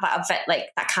that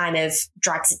that kind of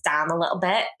drags it down a little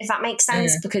bit, if that makes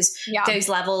sense, because those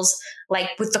levels,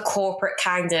 like with the corporate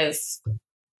kind of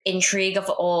intrigue of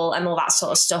it all and all that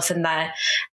sort of stuff in there,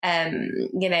 and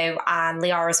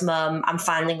Liara's mum and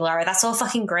finding Liara, that's all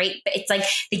fucking great, but it's like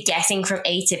the getting from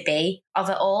A to B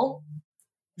of it all.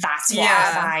 That's what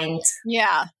I find.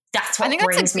 Yeah. That's what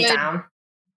brings me down.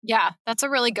 Yeah, that's a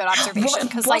really good observation.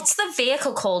 What's the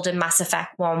vehicle called in Mass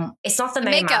Effect 1? It's not the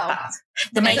main map.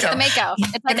 The Mako.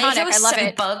 It's iconic. I love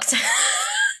it. Bugged.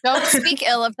 Don't speak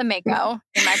ill of the Mako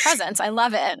in my presence. I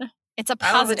love it. It's a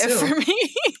positive for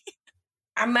me.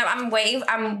 I'm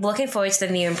looking forward to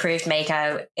the new improved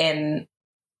Mako in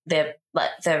the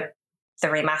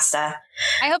remaster.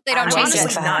 I hope they don't change it.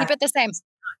 Keep it the same.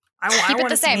 I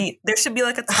want it to be, there should be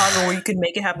like a toggle where you can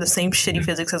make it have the same shitty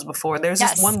physics as before. There's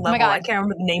this one level, I can't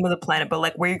remember the name of the planet, but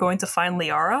like where you're going to find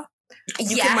Liara,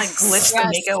 you can like glitch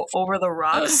the Mako over the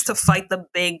rocks to fight the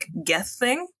big Geth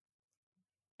thing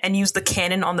and use the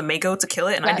cannon on the Mako to kill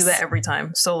it. And I do that every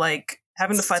time. So like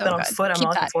having to fight that on foot, I'm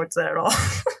not looking forward to that at all.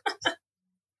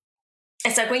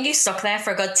 It's like when you stuck there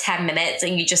for a good 10 minutes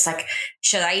and you just like,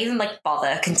 should I even like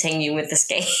bother continuing with this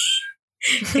game?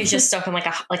 Because you're stuck in like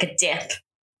a dip.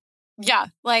 Yeah,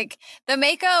 like the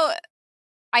Mako,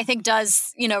 I think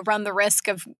does, run the risk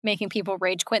of making people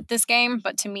rage quit this game.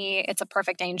 But to me, it's a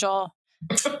perfect angel.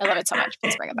 I love it so much.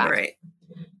 Let's bring it back. Right.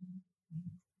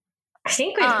 I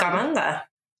think we've gone under.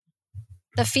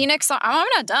 The Phoenix, I'm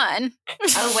not done.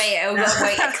 Oh, wait,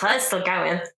 Claire's still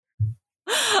going.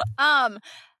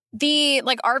 The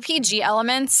like RPG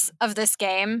elements of this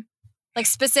game, like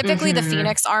specifically the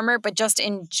Phoenix armor, but just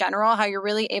in general, how you're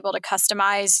really able to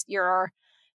customize your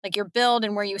build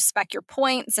and where you spec your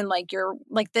points and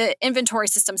the inventory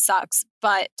system sucks,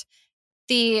 but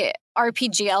the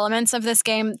RPG elements of this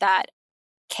game that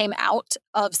came out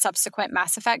of subsequent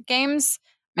Mass Effect games,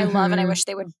 I love and I wish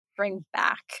they would bring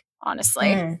back,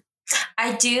 honestly.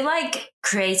 I do like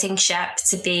creating Shep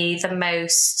to be the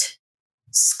most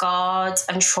scarred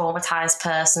and traumatized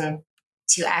person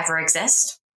to ever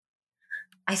exist.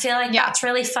 I feel like that's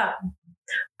really fun.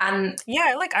 And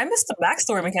yeah, like I miss the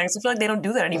backstory mechanics. I feel like they don't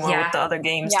do that anymore with the other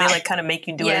games. They like kind of make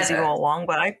you do it as you go along.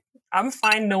 But I'm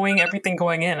fine knowing everything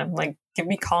going in. I'm like, give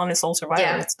me Colonist Soul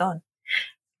Survivor. It's done.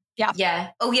 Yeah.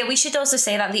 Yeah. Oh, yeah. We should also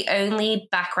say that the only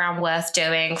background worth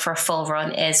doing for a full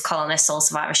run is Colonist Soul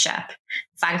Survivor Shep.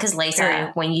 Thank us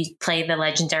later when you play the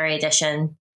Legendary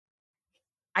Edition.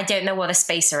 I don't know what a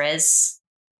spacer is.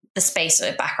 The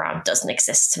spacer background doesn't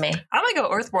exist to me. I might go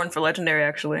Earthborn for Legendary,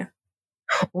 actually.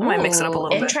 I might mix it up a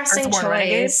little interesting bit. Earthborn choice.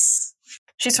 Renegade.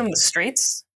 She's from the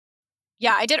streets.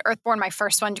 Yeah, I did Earthborn my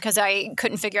first one because I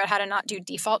couldn't figure out how to not do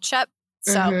default Shep.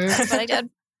 So that's what I did. And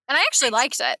I actually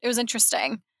liked it. It was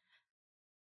interesting.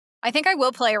 I think I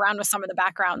will play around with some of the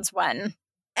backgrounds when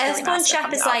Earthborn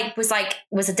Shep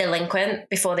was a delinquent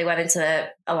before they went into the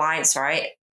Alliance, right?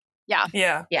 Yeah.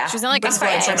 Yeah. She was in like that's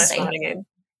quite interesting.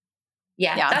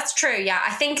 Yeah, that's true. Yeah,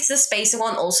 I think the Spacer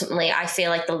one, ultimately, I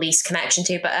feel like the least connection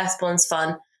to, but Earthborn's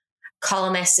fun.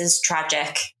 Colonist is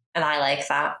tragic, and I like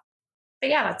that.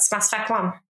 But yeah, that's Mass Effect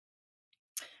 1.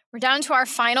 We're down to our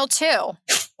final 2.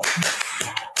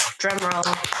 Drum roll.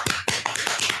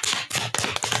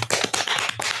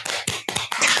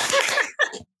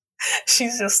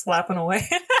 She's just slapping away.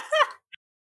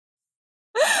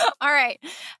 All right.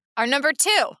 Our number 2.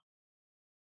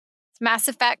 Mass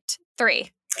Effect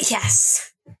 3.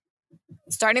 Yes.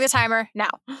 Starting the timer now.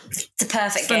 It's a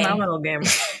perfect game. Phenomenal game.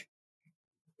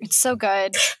 It's so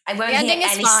good. I won't hear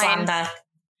any slander.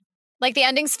 Like, the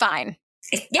ending's fine.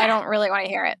 I don't really want to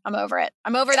hear it. I'm over it.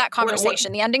 I'm over that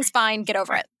conversation. The ending's fine. Get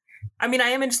over it. I mean,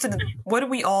 I am interested in what do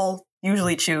we all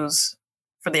usually choose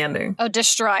for the ending? Oh,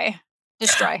 destroy.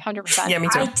 Destroy, 100%. Yeah, me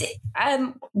too. I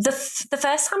did, the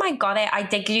first time I got it, I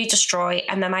did do Destroy,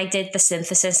 and then I did the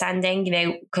Synthesis ending,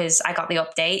 because I got the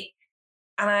update.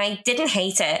 And I didn't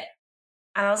hate it.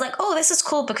 And I was like, oh, this is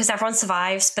cool because everyone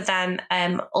survives. But then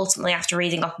ultimately, after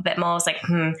reading up a bit more, I was like,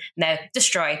 no,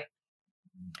 Destroy.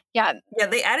 Yeah. Yeah,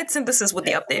 they added Synthesis with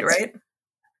the update, right?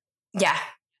 Yeah.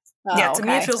 Oh, to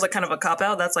me, it feels like kind of a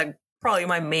cop-out. That's like probably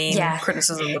my main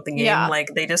criticism of the game. Yeah. Like,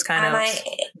 they just kind of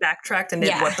backtracked and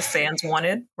did what the fans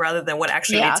wanted rather than what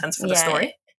actually made sense for the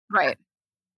story. Right.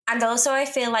 And also, I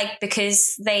feel like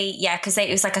because it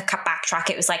was like a backtrack,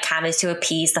 it was like kind of to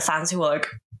appease the fans who were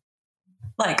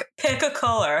like pick a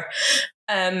color.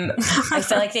 I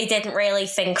feel like they didn't really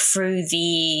think through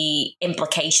the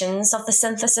implications of the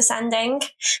Synthesis ending.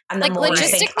 And the more you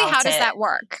think about how does that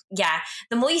work? Yeah,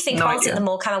 the more you think about it, the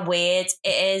more kind of weird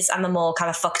it is, and the more kind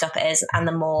of fucked up it is, and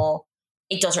the more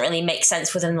it doesn't really make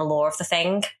sense within the lore of the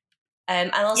thing.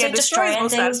 And also, Destroy is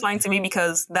most satisfying to me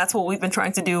because that's what we've been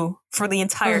trying to do for the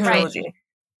entire trilogy.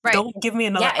 Right. Don't give me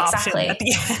another option at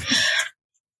the end.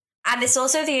 And it's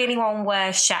also the only one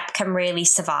where Shep can really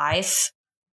survive.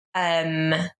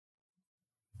 Sorry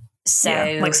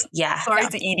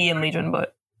to Edie and Legion,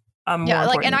 but and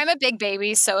I'm a big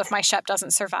baby, so if my Shep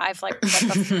doesn't survive, like, what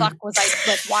the fuck was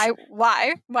I like?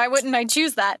 Why wouldn't I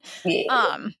choose that?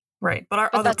 Right,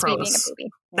 but other pros.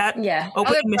 That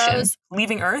opening mission,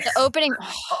 leaving Earth. The opening,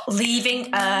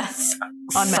 leaving Earth,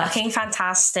 fucking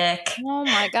fantastic. Oh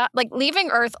my god! Like,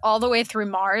 leaving Earth all the way through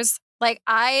Mars. Like,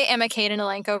 I am a Kaden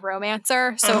Alenko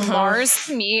romancer, so Mars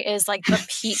to me is like the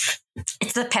peak.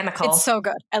 It's the pinnacle. It's so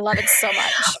good. I love it so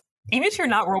much. Even if you're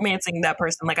not romancing that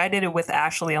person, like I did it with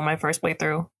Ashley on my first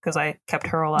playthrough because I kept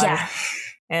her alive. Yeah.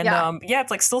 And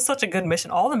it's like still such a good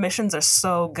mission. All the missions are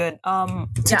so good.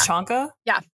 Tachanka.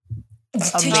 Yeah.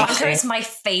 Tachanka is my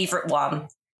favorite one.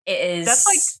 It is.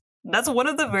 That's one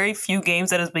of the very few games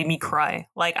that has made me cry.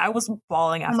 Like, I was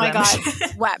bawling after that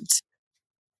mission.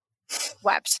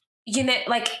 Wept.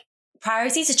 Like,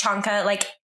 Priority Tachanka, like,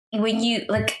 when you,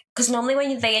 like, because normally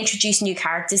when they introduce new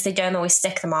characters, they don't always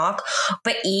stick the mark.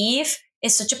 But Eve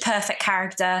is such a perfect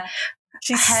character.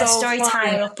 She's her so story fun.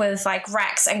 tying up with, like,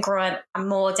 Rex and Grunt and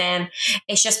Morden,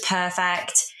 it's just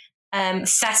perfect.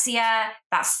 Thessia,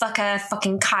 that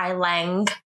fucking Kai Leng.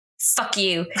 Fuck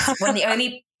you. One of the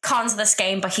only cons of this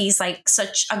game, but he's like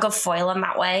such a good foil in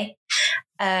that way.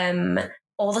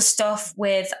 All the stuff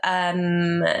with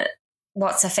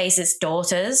what's her face's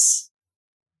daughters.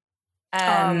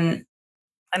 I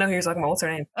know who you're talking about. What's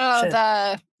her name? Oh,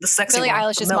 the sexy Billie one.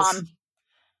 Eilish's mom.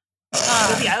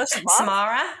 Billie Eilish's mom?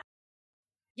 Samara?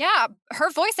 Yeah, her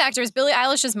voice actor is Billie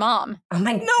Eilish's mom. Oh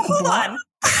my god. No, hold on.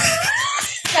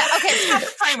 Yeah, okay. Stop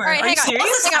the timer. All right, Are you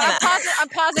serious? I'm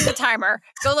pausing the timer.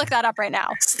 Go look that up right now.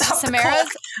 Samara's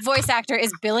voice actor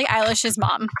is Billie Eilish's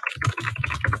mom.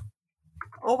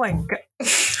 Oh my god.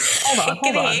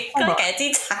 Hold on.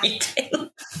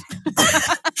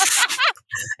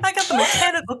 I got the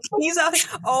mechanical keys out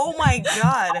here. Oh my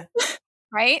god.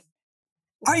 Right?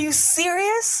 Are you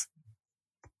serious?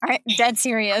 All right, dead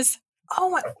serious. Oh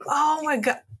my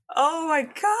god. Oh my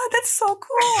god, that's so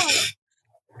cool.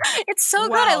 It's so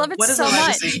good. I love it so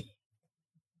much.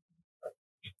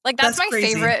 Like that's my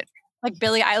crazy. favorite like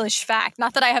Billie Eilish fact.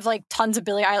 Not that I have like tons of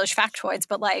Billie Eilish factoids,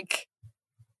 but like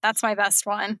that's my best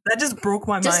one. That just broke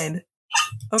my mind.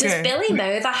 Okay. Does Billie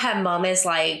know that her mom is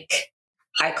like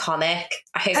iconic?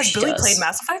 I hope Has Billie played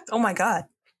Mass Effect? Oh my god.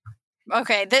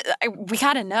 Okay, we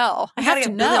gotta know. I have to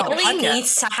know. Billie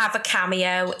needs to have a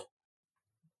cameo.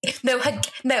 No,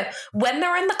 when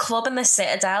they're in the club in the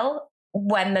Citadel,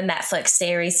 when the Netflix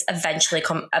series eventually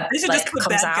comes out.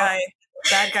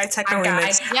 Bad guy techno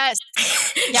remix. Yes.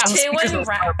 Yeah.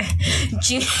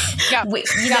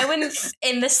 You know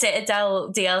in the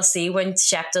Citadel DLC when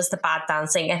Shep does the bad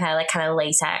dancing in her like kind of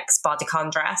latex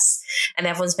bodycon dress and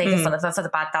everyone's making fun of her for the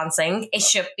bad dancing, it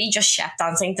should be just Shep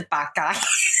dancing to bad guy.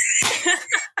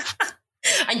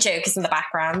 And Joker's in the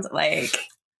background. Like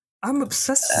I'm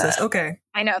obsessed with this. Okay.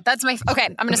 I know. That's my okay.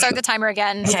 I'm gonna start the timer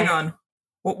again. Moving on.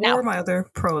 What were my other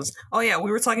pros? Oh yeah,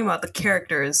 we were talking about the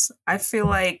characters. I feel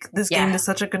like this game did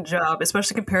such a good job,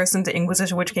 especially in comparison to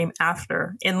Inquisition, which came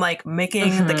after, in like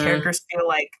making the characters feel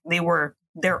like they were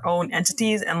their own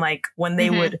entities, and like when they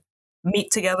would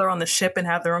meet together on the ship and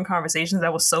have their own conversations,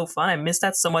 that was so fun. I missed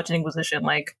that so much in Inquisition.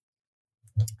 Like,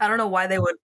 I don't know why they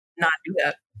would not do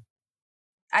that.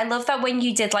 I love that when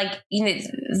you did like, you know,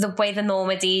 the way the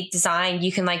Normandy design,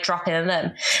 you can like drop in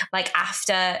them. Like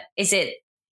after, is it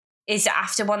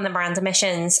after one of the Miranda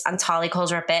missions and Tali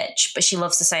calls her a bitch, but she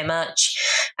loves her so much.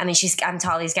 And then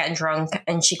Tali's getting drunk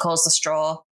and she calls the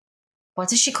straw. What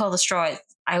does she call the straw?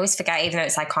 I always forget, even though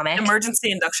it's iconic.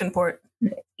 Emergency induction port.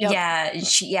 Yep.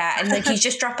 Yeah. And like you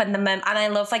just drop in them. And I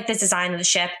love like the design of the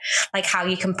ship, like how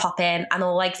you can pop in and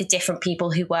all like the different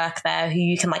people who work there who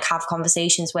you can like have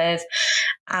conversations with.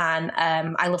 And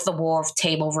I love the war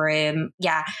table room.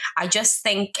 Yeah. I just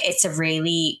think it's a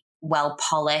really well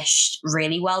polished,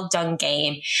 really well done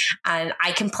game, and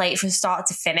I can play it from start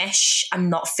to finish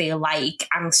and not feel like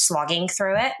I'm slogging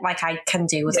through it like I can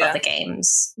do with other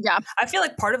games. Yeah, I feel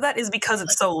like part of that is because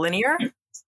it's so linear.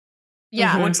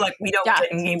 Yeah, which like we don't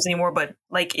get in games anymore, but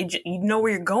like you know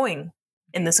where you're going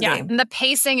in this game, and the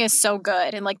pacing is so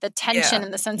good, and like the tension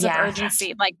and the sense of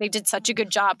urgency. Like they did such a good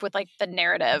job with like the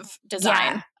narrative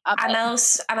design. And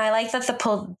I like that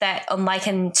that unlike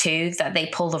in 2 that they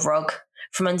pull the rug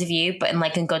from under you, but in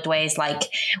like in good ways. Like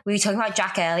we were talking about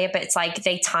Jack earlier, but it's like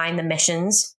they time the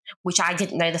missions, which I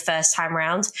didn't know the first time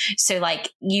around. So like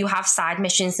you have side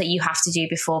missions that you have to do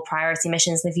before priority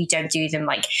missions, and if you don't do them,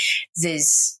 like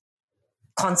there's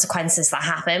consequences that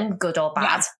happen, good or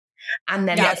bad. And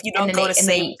then if you don't go to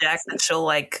save Jack, then she'll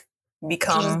like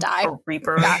become a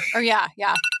Reaper. But yeah,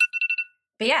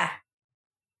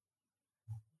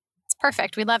 it's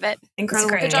perfect. We love it.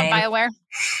 Incredible. Good job, BioWare.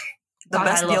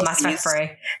 I love Mass Effect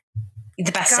 3.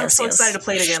 The best. I'm so excited to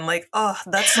play it again. Like,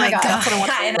 that's like that's what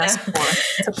I want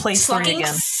to play 3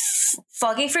 again.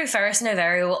 Flogging through Ferris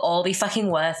Noveria will all be fucking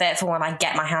worth it for when I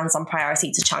get my hands on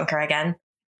Priority Tachanka again.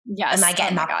 Yes, and I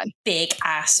get in that big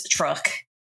ass truck.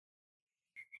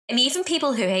 And even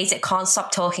people who hate it can't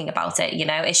stop talking about it. You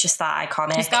know, it's just that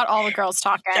iconic. She's got all the girls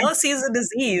talking. Jealousy is a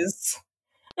disease.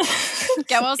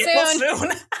 Get well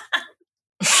soon.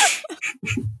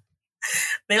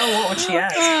 They don't want what she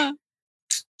has.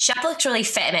 Shep looks really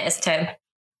fit in it as Tim.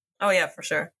 Oh yeah, for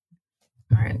sure.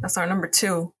 All right, that's our number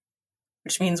 2,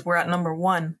 which means we're at number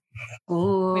 1.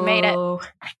 Ooh. We made it.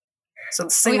 So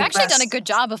we've actually done a good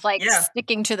job of like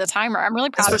sticking to the timer. I'm really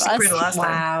proud of us.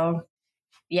 Wow.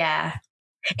 Yeah.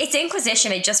 It's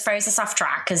Inquisition. It just throws us off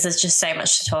track because there's just so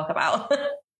much to talk about.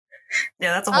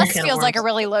 Yeah, that's a whole can feels like a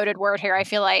really loaded word here. I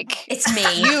feel like it's me.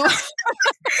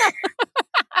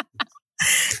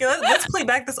 Let's play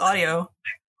back this audio.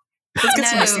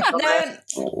 No,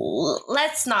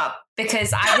 let's not,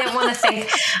 because I didn't want to think.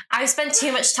 I spent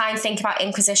too much time thinking about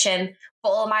Inquisition, but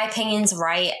all my opinions are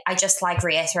right. I just like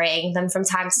reiterating them from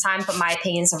time to time, but my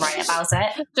opinions are right about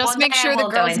it. Just make sure the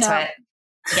girls know. It.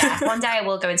 Yeah, one day I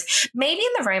will go into maybe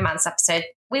in the romance episode.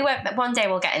 One day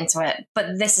we'll get into it,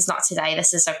 but this is not today.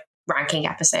 This is a ranking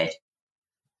episode.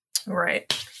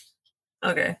 Right.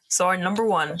 Okay. So our number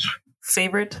 1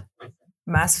 favorite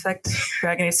Mass Effect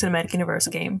Dragon Age Cinematic Universe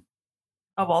game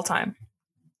of all time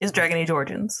is Dragon Age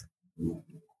Origins. Woo!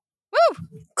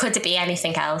 Could it be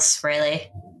anything else,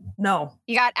 really? No.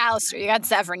 You got Alistair, you got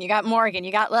Zevran, you got Morgan,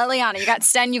 you got Leliana, you got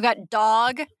Sten, you got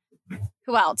Dog.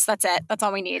 Who else? That's it. That's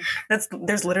all we need.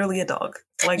 There's literally a dog.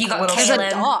 Like you got there's a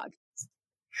dog.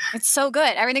 It's so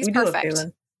good. Everything's perfect.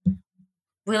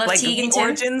 We love like Tegan the too.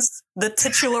 Origins, the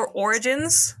titular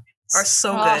Origins are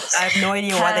so good. I have no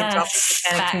idea why they dropped the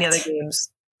mechanic from the other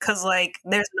games. Because like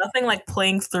there's nothing like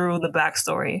playing through the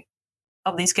backstory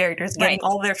of these characters getting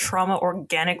all their trauma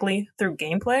organically through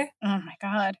gameplay. Oh my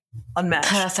god. Unmatched.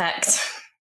 Perfect.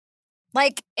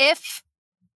 Like, if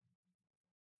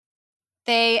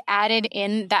they added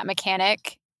in that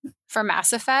mechanic for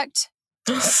Mass Effect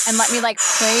and let me, like,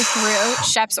 play through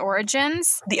Shep's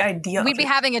Origins, the idea we'd be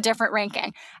having a different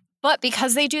ranking. But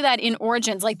because they do that in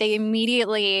Origins, like, they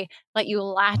immediately let you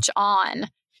latch on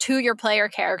to your player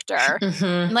character.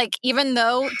 Mm-hmm. Like, even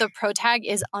though the protag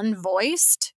is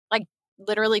unvoiced, like,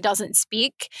 literally doesn't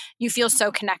speak, you feel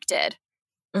so connected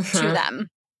to them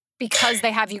because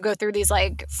they have you go through these,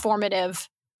 like, formative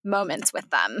moments with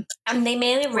them. And they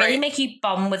really make you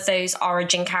bond with those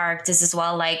origin characters as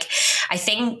well. Like, I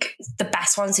think the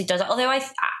best ones who does it, although I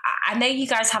know you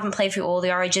guys haven't played through all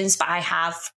the Origins, but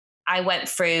I went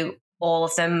through all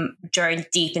of them during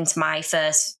deep into my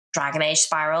first Dragon Age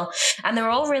spiral, and they're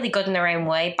all really good in their own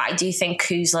way. But I do think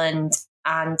Kuzland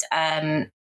and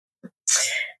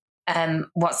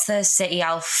what's the city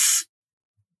elf?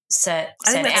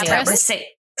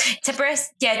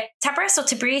 Tiberius or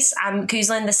Tiberius and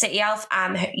Kuzland, the city elf,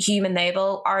 and human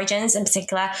noble origins in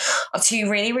particular are two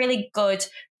really, really good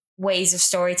ways of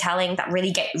storytelling that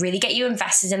really get you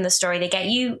invested in the story. They get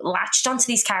you latched onto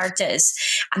these characters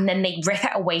and then they rip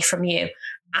it away from you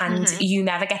and you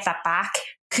never get that back.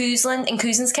 In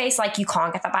Kuzland's case, like, you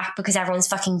can't get that back because everyone's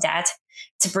fucking dead.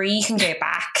 Tiberi, you can go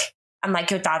back and, like,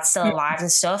 your dad's still alive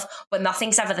and stuff, but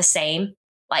nothing's ever the same.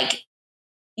 Like,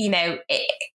 you know,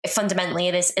 fundamentally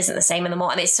it isn't the same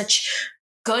anymore. And it's such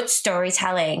good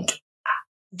storytelling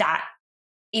that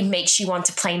it makes you want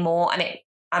to play more. And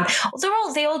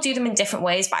they all do them in different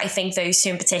ways, but I think those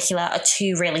two in particular are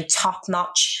two really top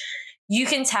notch. You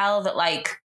can tell that,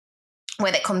 like,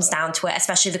 when it comes down to it,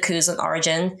 especially the Kuzland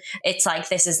origin, it's like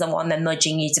this is the one they're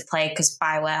nudging you to play because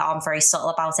BioWare aren't very subtle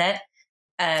about it.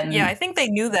 Yeah, I think they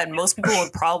knew that most people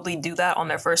would probably do that on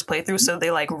their first playthrough, so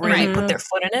they, like, really put their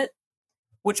foot in it,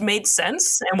 which made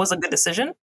sense and was a good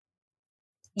decision.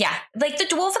 Yeah, like the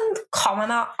Dwarven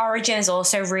Commoner origin is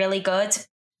also really good,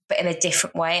 but in a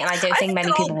different way. And I don't think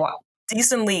many people want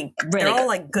decently. Really, they're all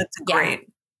like good to great.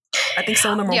 I think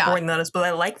some of them are boring than others, but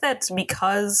I like that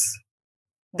because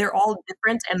they're all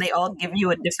different and they all give you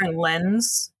a different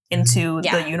lens into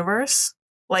the universe.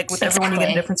 Like with everyone, you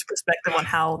get a different perspective on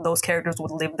how those characters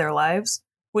would live their lives,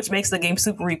 which makes the game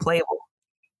super replayable.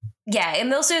 Yeah,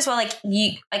 and also as well, like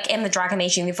you, like in the Dragon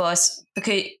Age universe,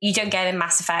 because you don't get in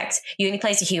Mass Effect, you only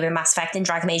play as a human in Mass Effect. In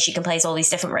Dragon Age, you can play as all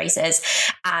these different races,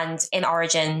 and in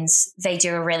Origins, they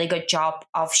do a really good job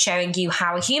of showing you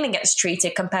how a human gets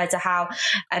treated compared to how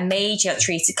a mage gets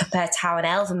treated, compared to how an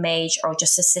elven mage, or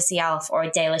just a city elf, or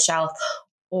a Dalish elf,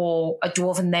 or a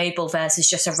dwarven noble versus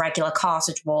just a regular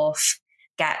Carter dwarf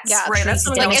gets. Yeah, right. That's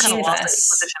something that kind of lost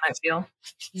position, I feel.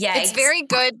 Yeah, it's very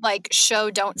good, like show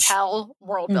don't tell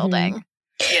world building.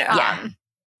 Yeah,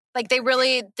 like they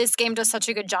really, this game does such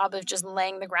a good job of just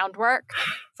laying the groundwork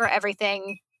for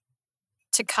everything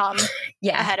to come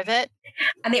ahead of it,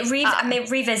 and it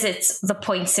revisits the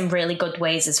points in really good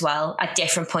ways as well at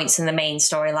different points in the main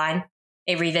storyline.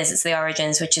 It revisits the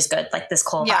origins, which is good. Like there's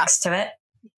callbacks to it.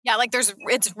 Yeah, like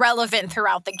it's relevant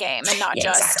throughout the game and not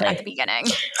just at the beginning.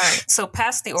 All right, so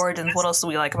past the origins, what else do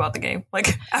we like about the game?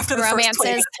 Like after the first 20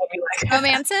 minutes, what do we like?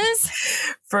 Romances?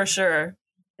 For sure.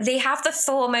 They have the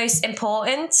four most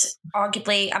important,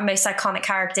 arguably, and most iconic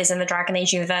characters in the Dragon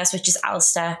Age universe, which is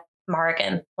Alistair,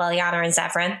 Morrigan, Leliana, and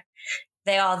Zevran.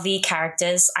 They are the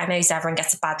characters. I know Zevran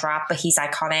gets a bad rap, but he's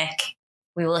iconic.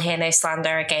 We will hear no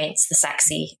slander against the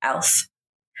sexy elf.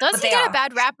 Does he get a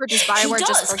bad rap, or does BioWare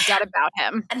just forget about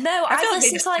him? No, I've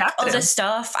listened to like other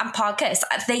stuff and podcasts.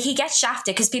 He gets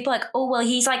shafted because people are like, oh, well,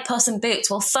 he's like Puss in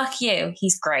Boots. Well, fuck you.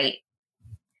 He's great.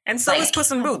 And so is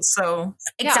Puss in Boots, so...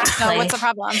 Exactly. So what's the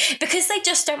problem? Because they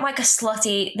just don't like a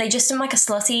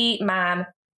slutty man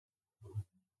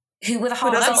who with a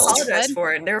heart doesn't apologize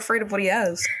for it. They're afraid of what he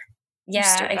has.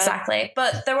 Yeah, exactly.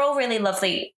 But they're all really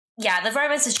lovely. Yeah, the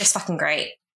romance is just fucking great.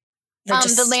 The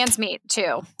Landsmeet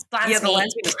too. The Landsmeet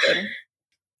is good.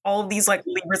 All of these like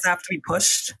levers have to be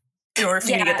pushed in order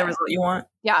for you to get the result you want.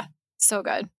 Yeah, so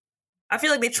good. I feel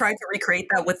like they tried to recreate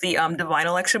that with the Divine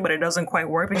Election, but it doesn't quite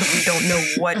work because we don't know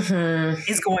what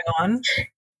is going on.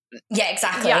 Yeah,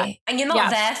 exactly. Yeah. And you're not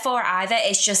there for either.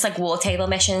 It's just like war table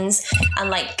missions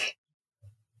and like.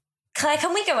 Claire,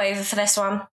 can we go over for this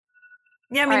one?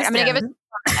 Yeah, I mean, I'm gonna give it 2 more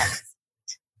minutes.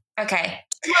 Okay,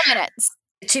 2 more minutes.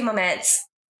 2 more minutes.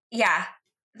 Yeah,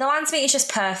 the Landsmeet is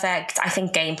just perfect. I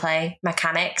think gameplay,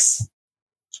 mechanics.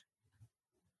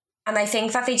 And I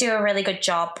think that they do a really good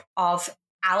job of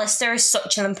Alistair is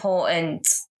such an important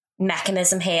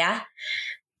mechanism here.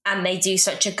 And they do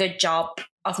such a good job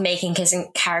of making his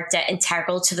character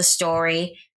integral to the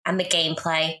story and the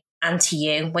gameplay and to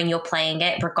you when you're playing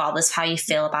it, regardless of how you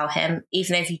feel about him.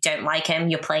 Even if you don't like him,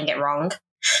 you're playing it wrong.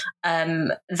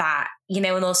 That,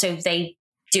 and also they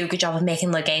do a good job of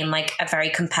making the game like a very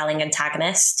compelling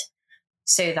antagonist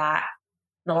so that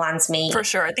the Landsmeet... For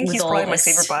sure. I think he's probably my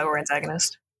favorite BioWare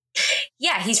antagonist.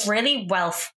 Yeah, he's really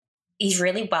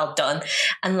well done.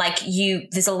 And like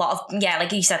there's a lot of,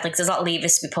 like you said, like there's a lot of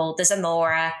levers to be pulled. There's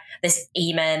Anora, there's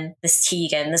Eamon, there's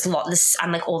Tegan,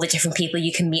 and like all the different people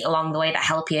you can meet along the way that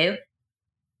help you.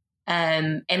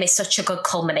 And it's such a good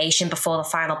culmination before the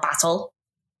final battle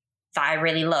that I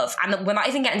really love. And we're not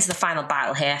even getting to the final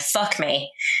battle here. Fuck me.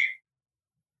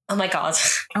 Oh my God.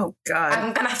 Oh God.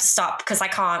 I'm going to have to stop because I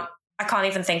can't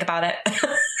even think about it.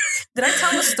 Did I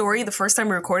tell the story the first time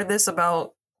we recorded this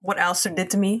about what Alistair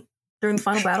did to me during the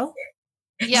final battle?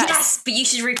 Yes, but you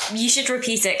should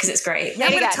repeat it because it's great. Yeah,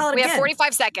 I'm going to tell it again. We have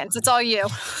 45 seconds. It's all you.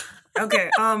 Okay.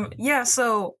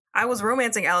 So I was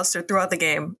romancing Alistair throughout the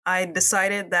game. I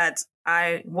decided that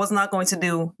I was not going to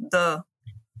do the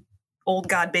old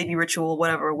god baby ritual,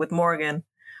 whatever, with Morrigan.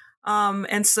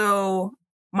 And so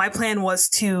my plan was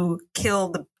to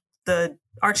kill the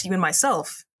Archdemon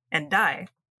myself and die.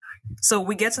 So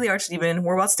we get to the Archdemon.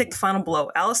 We're about to take the final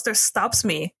blow. Alistair stops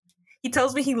me. He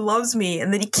tells me he loves me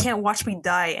and that he can't watch me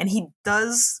die. And he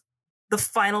does the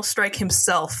final strike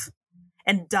himself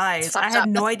and dies. I had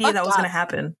no idea that was going to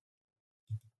happen.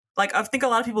 Like, I think a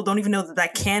lot of people don't even know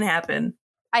that can happen.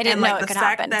 I didn't know it could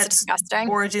happen. It's disgusting.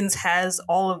 Origins has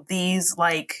all of these,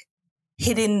 like,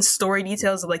 hidden story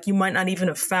details that, like, you might not even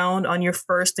have found on your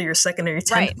first or your second or your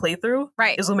 10th playthrough.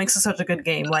 Right. Is what makes it such a good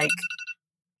game. Like,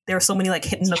 there are so many, like,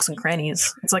 hidden nooks and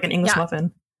crannies. It's like an English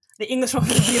muffin. The English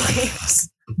muffin of video games.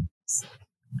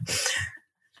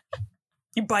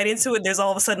 You bite into it, there's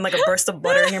all of a sudden, like, a burst of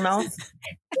butter in your mouth.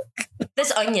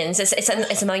 There's onions. It's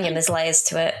an onion. There's layers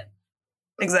to it.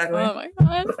 Exactly. Oh my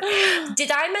God.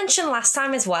 Did I mention last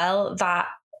time as well that,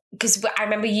 because I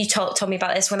remember you told me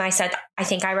about this when I said, I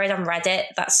think I read on Reddit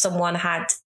that someone had,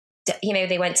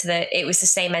 they went to it was the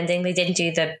same ending. They didn't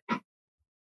do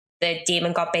the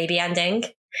demon god baby ending.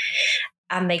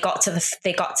 And they got to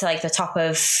like the top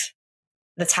of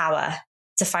the tower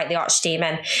to fight the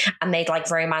Archdemon, and they'd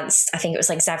like romanced, I think it was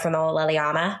like Zevran or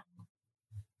Liliana.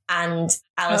 And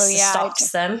Alistair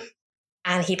stops them.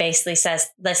 And he basically says,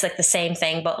 that's like the same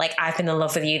thing, but like, I've been in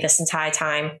love with you this entire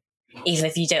time. Even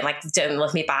if you don't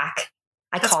love me back.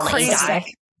 Can't let you die.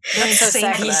 That's so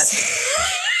sick.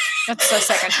 That's so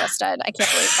sick and twisted. I can't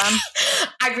believe them.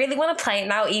 I really want to play it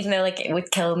now, even though like it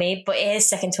would kill me, but it is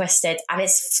sick and twisted. And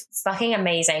it's fucking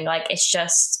amazing. Like, it's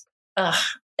just, ugh.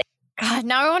 God,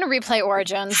 now I want to replay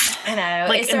Origins. I know.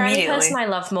 Like, is there any person I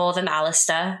love more than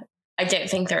Alistair? I don't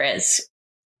think there is.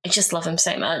 I just love him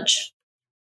so much.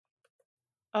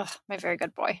 Oh, my very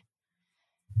good boy.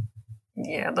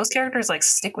 Yeah, those characters like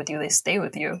stick with you. They stay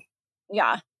with you.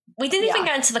 Yeah. We didn't even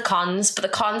get into the cons, but the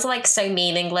cons are like so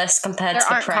meaningless compared to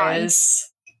the pros.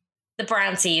 Cons. The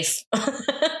brown teeth.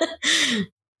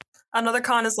 Another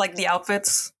con is like the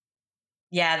outfits.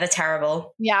 Yeah, they're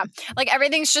terrible. Yeah. Like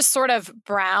everything's just sort of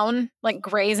brown, like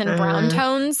grays and brown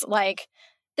tones. Like,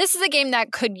 this is a game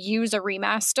that could use a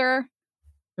remaster.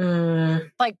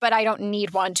 Like, but I don't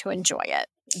need one to enjoy it.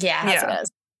 Yeah. As it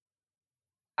is.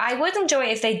 I would enjoy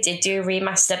it if they did do a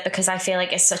remaster, because I feel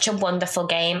like it's such a wonderful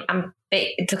game, and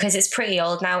because it's pretty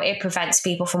old now, it prevents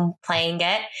people from playing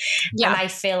it. Yeah. And I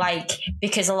feel like,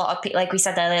 because a lot of like we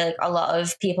said earlier, like a lot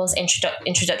of people's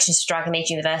introduction to Dragon Age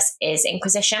Universe is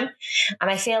Inquisition, and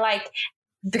I feel like,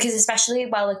 because especially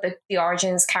like the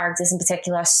Origins characters in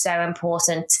particular are so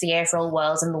important to the overall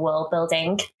world and the world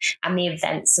building and the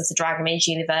events of the Dragon Age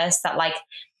universe, that like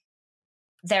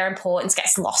their importance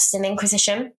gets lost in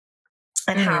Inquisition.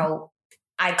 And how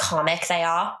iconic they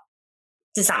are.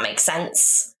 Does that make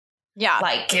sense? Yeah.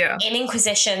 Like, in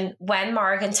Inquisition, when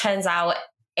Morrigan turns out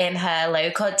in her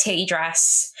low-cut tea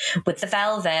dress with the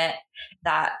velvet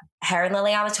that her and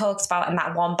Liliana talked about in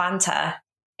that one banter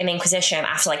in Inquisition,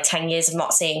 after like 10 years of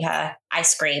not seeing her, I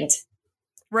screamed.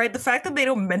 Right, the fact that they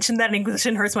don't mention that in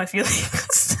Inquisition hurts my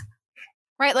feelings.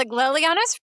 Right, like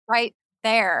Liliana's right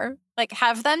there. Like,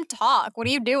 have them talk. What are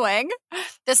you doing?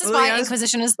 This is why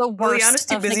Inquisition is the worst. Liliana's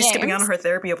too busy skipping out on her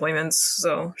therapy appointments,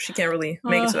 so she can't really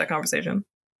make it to that conversation.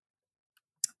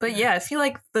 But yeah, I feel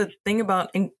like the thing about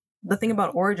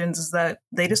Origins is that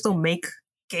they just don't make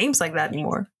games like that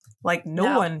anymore. Like,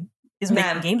 no one is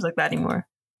making games like that anymore,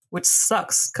 which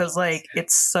sucks, because like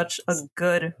it's such a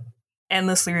good,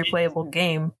 endlessly replayable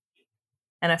game,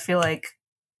 and I feel like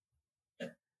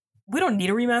we don't need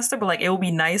a remaster, but like it would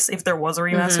be nice if there was a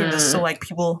remaster, just so like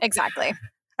people. Exactly.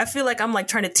 I feel like I'm like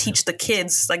trying to teach the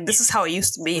kids, like, this is how it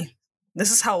used to be. This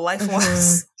is how life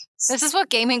was. This is what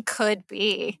gaming could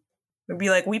be. It'd be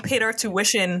like, we paid our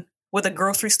tuition with a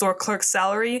grocery store clerk's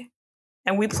salary,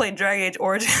 and we played Dragon Age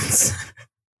Origins.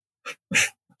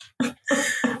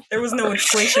 There was no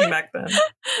inflation back then.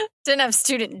 Didn't have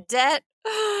student debt.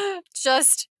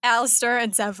 Just Alistair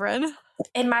and Zevran.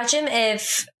 Imagine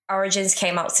if Origins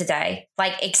came out today,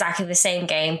 like exactly the same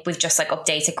game with just like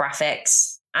updated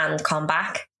graphics and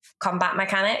combat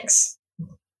mechanics.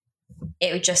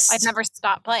 It would just... I'd never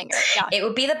stop playing it. Yeah. It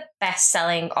would be the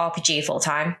best-selling RPG of all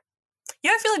time.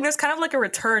 Yeah, I feel like there's kind of like a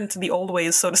return to the old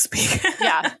ways, so to speak.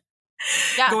 Yeah.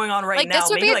 Going on right like, now. This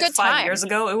would Maybe be a like good 5 time. years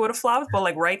ago it would have flopped, but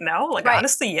like right now, like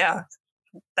honestly, yeah.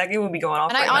 That game would be going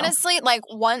off. And right I honestly, like,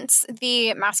 once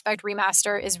the Mass Effect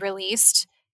remaster is released,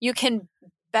 you can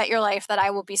bet your life that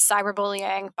I will be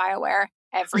cyberbullying BioWare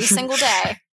every single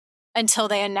day until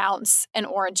they announce an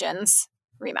Origins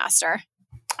remaster.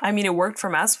 I mean, it worked for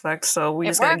Mass Effect, so we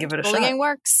just gotta give it a shot. Bullying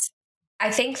works. I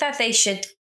think that I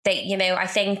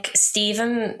think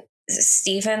Stephen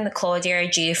Claudia are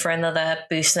due for another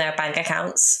boost in their bank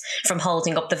accounts from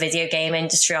holding up the video game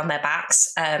industry on their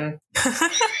backs.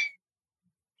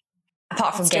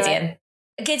 Apart from Gideon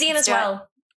as well.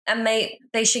 And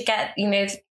they should get, you know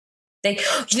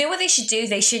what they should do?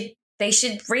 They should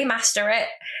remaster it,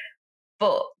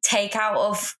 but take out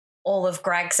of all of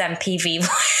Greg's NPC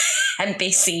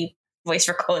voice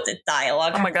recorded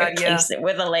dialogue. Oh my god, replace it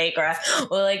with Allegra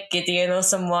or like Gideon or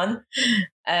someone.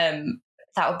 That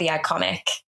would be iconic.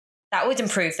 That would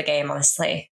improve the game,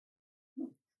 honestly.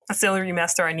 That's the only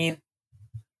remaster I need.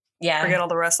 Yeah. Forget all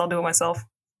the rest. I'll do it myself.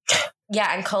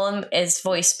 Yeah, and Cullum is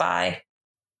voiced by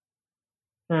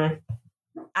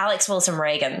Alex Wilson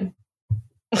Reagan.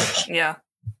 Yeah.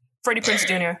 Freddie Prinze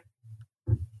Jr.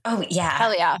 Oh, yeah.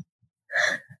 Hell yeah.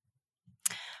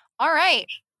 All right.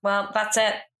 Well, that's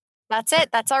it.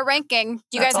 That's our ranking.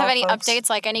 Do you guys have any updates,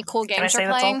 like any cool games you're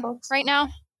playing right now?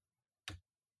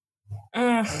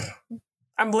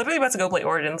 I'm literally about to go play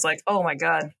Origins. Like, oh my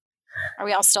god. Are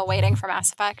we all still waiting for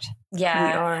Mass Effect? Yeah.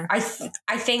 We are. I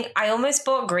think I almost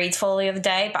bought Greedfall the other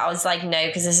day, but I was like, no,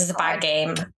 because this is a bad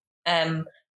game.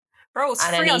 Bro, it's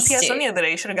free on PSN the other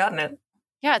day. You should have gotten it.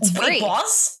 Yeah, it's free. It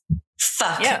was?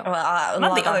 Fuck. Yeah. Well,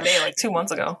 not the other day, like 2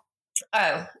 months ago.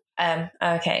 Oh.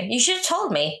 Okay. You should have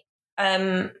told me.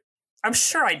 I'm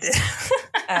sure I did.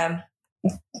 I'm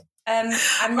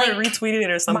like retweeted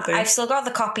it or something. I've still got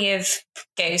the copy of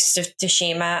Ghost of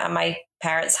Tsushima at my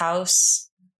parents' house.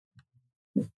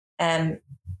 I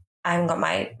haven't got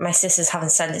my sisters haven't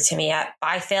sent it to me yet,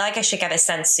 but I feel like I should get it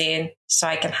sent soon so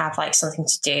I can have like something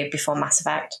to do before Mass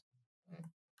Effect.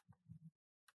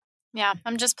 Yeah,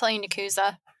 I'm just playing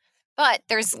Yakuza. But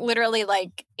there's literally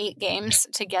like 8 games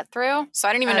to get through. So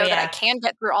I don't even know that I can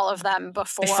get through all of them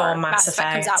before Mass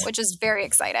Effect comes out, which is very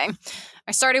exciting.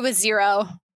 I started with 0.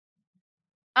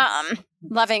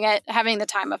 Loving it, having the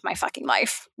time of my fucking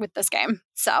life with this game.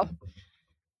 So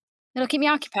it'll keep me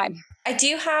occupied. I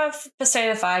do have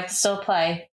Persona 5 to still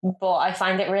play, but I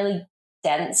find it really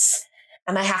dense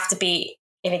and I have to be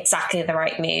in exactly the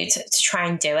right mood to try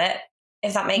and do it,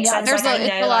 if that makes sense. Like,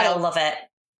 I know I'll love it,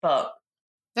 but...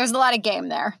 There's a lot of game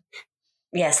there.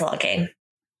 Yeah, it's a lot of game.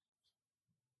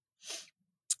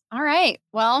 All right.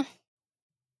 Well,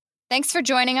 thanks for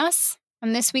joining us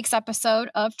on this week's episode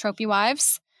of Trophy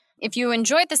Wives. If you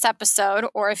enjoyed this episode,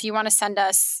 or if you want to send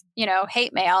us,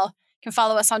 hate mail, you can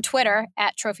follow us on Twitter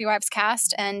at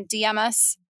TrophyWivesCast and DM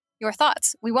us your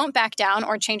thoughts. We won't back down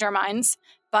or change our minds,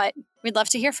 but we'd love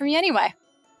to hear from you anyway.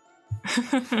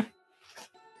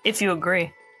 If you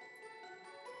agree.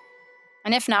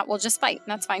 And if not, we'll just fight.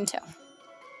 That's fine too.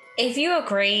 If you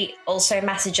agree, also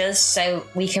message us so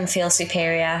we can feel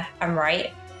superior and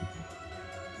right.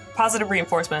 Positive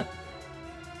reinforcement.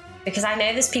 Because I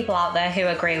know there's people out there who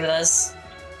agree with us.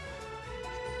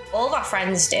 All of our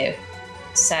friends do.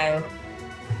 So...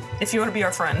 if you want to be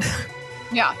our friend.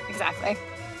 Yeah, exactly.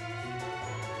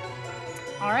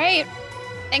 All right.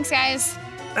 Thanks, guys.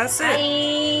 That's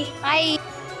it. Bye. Bye.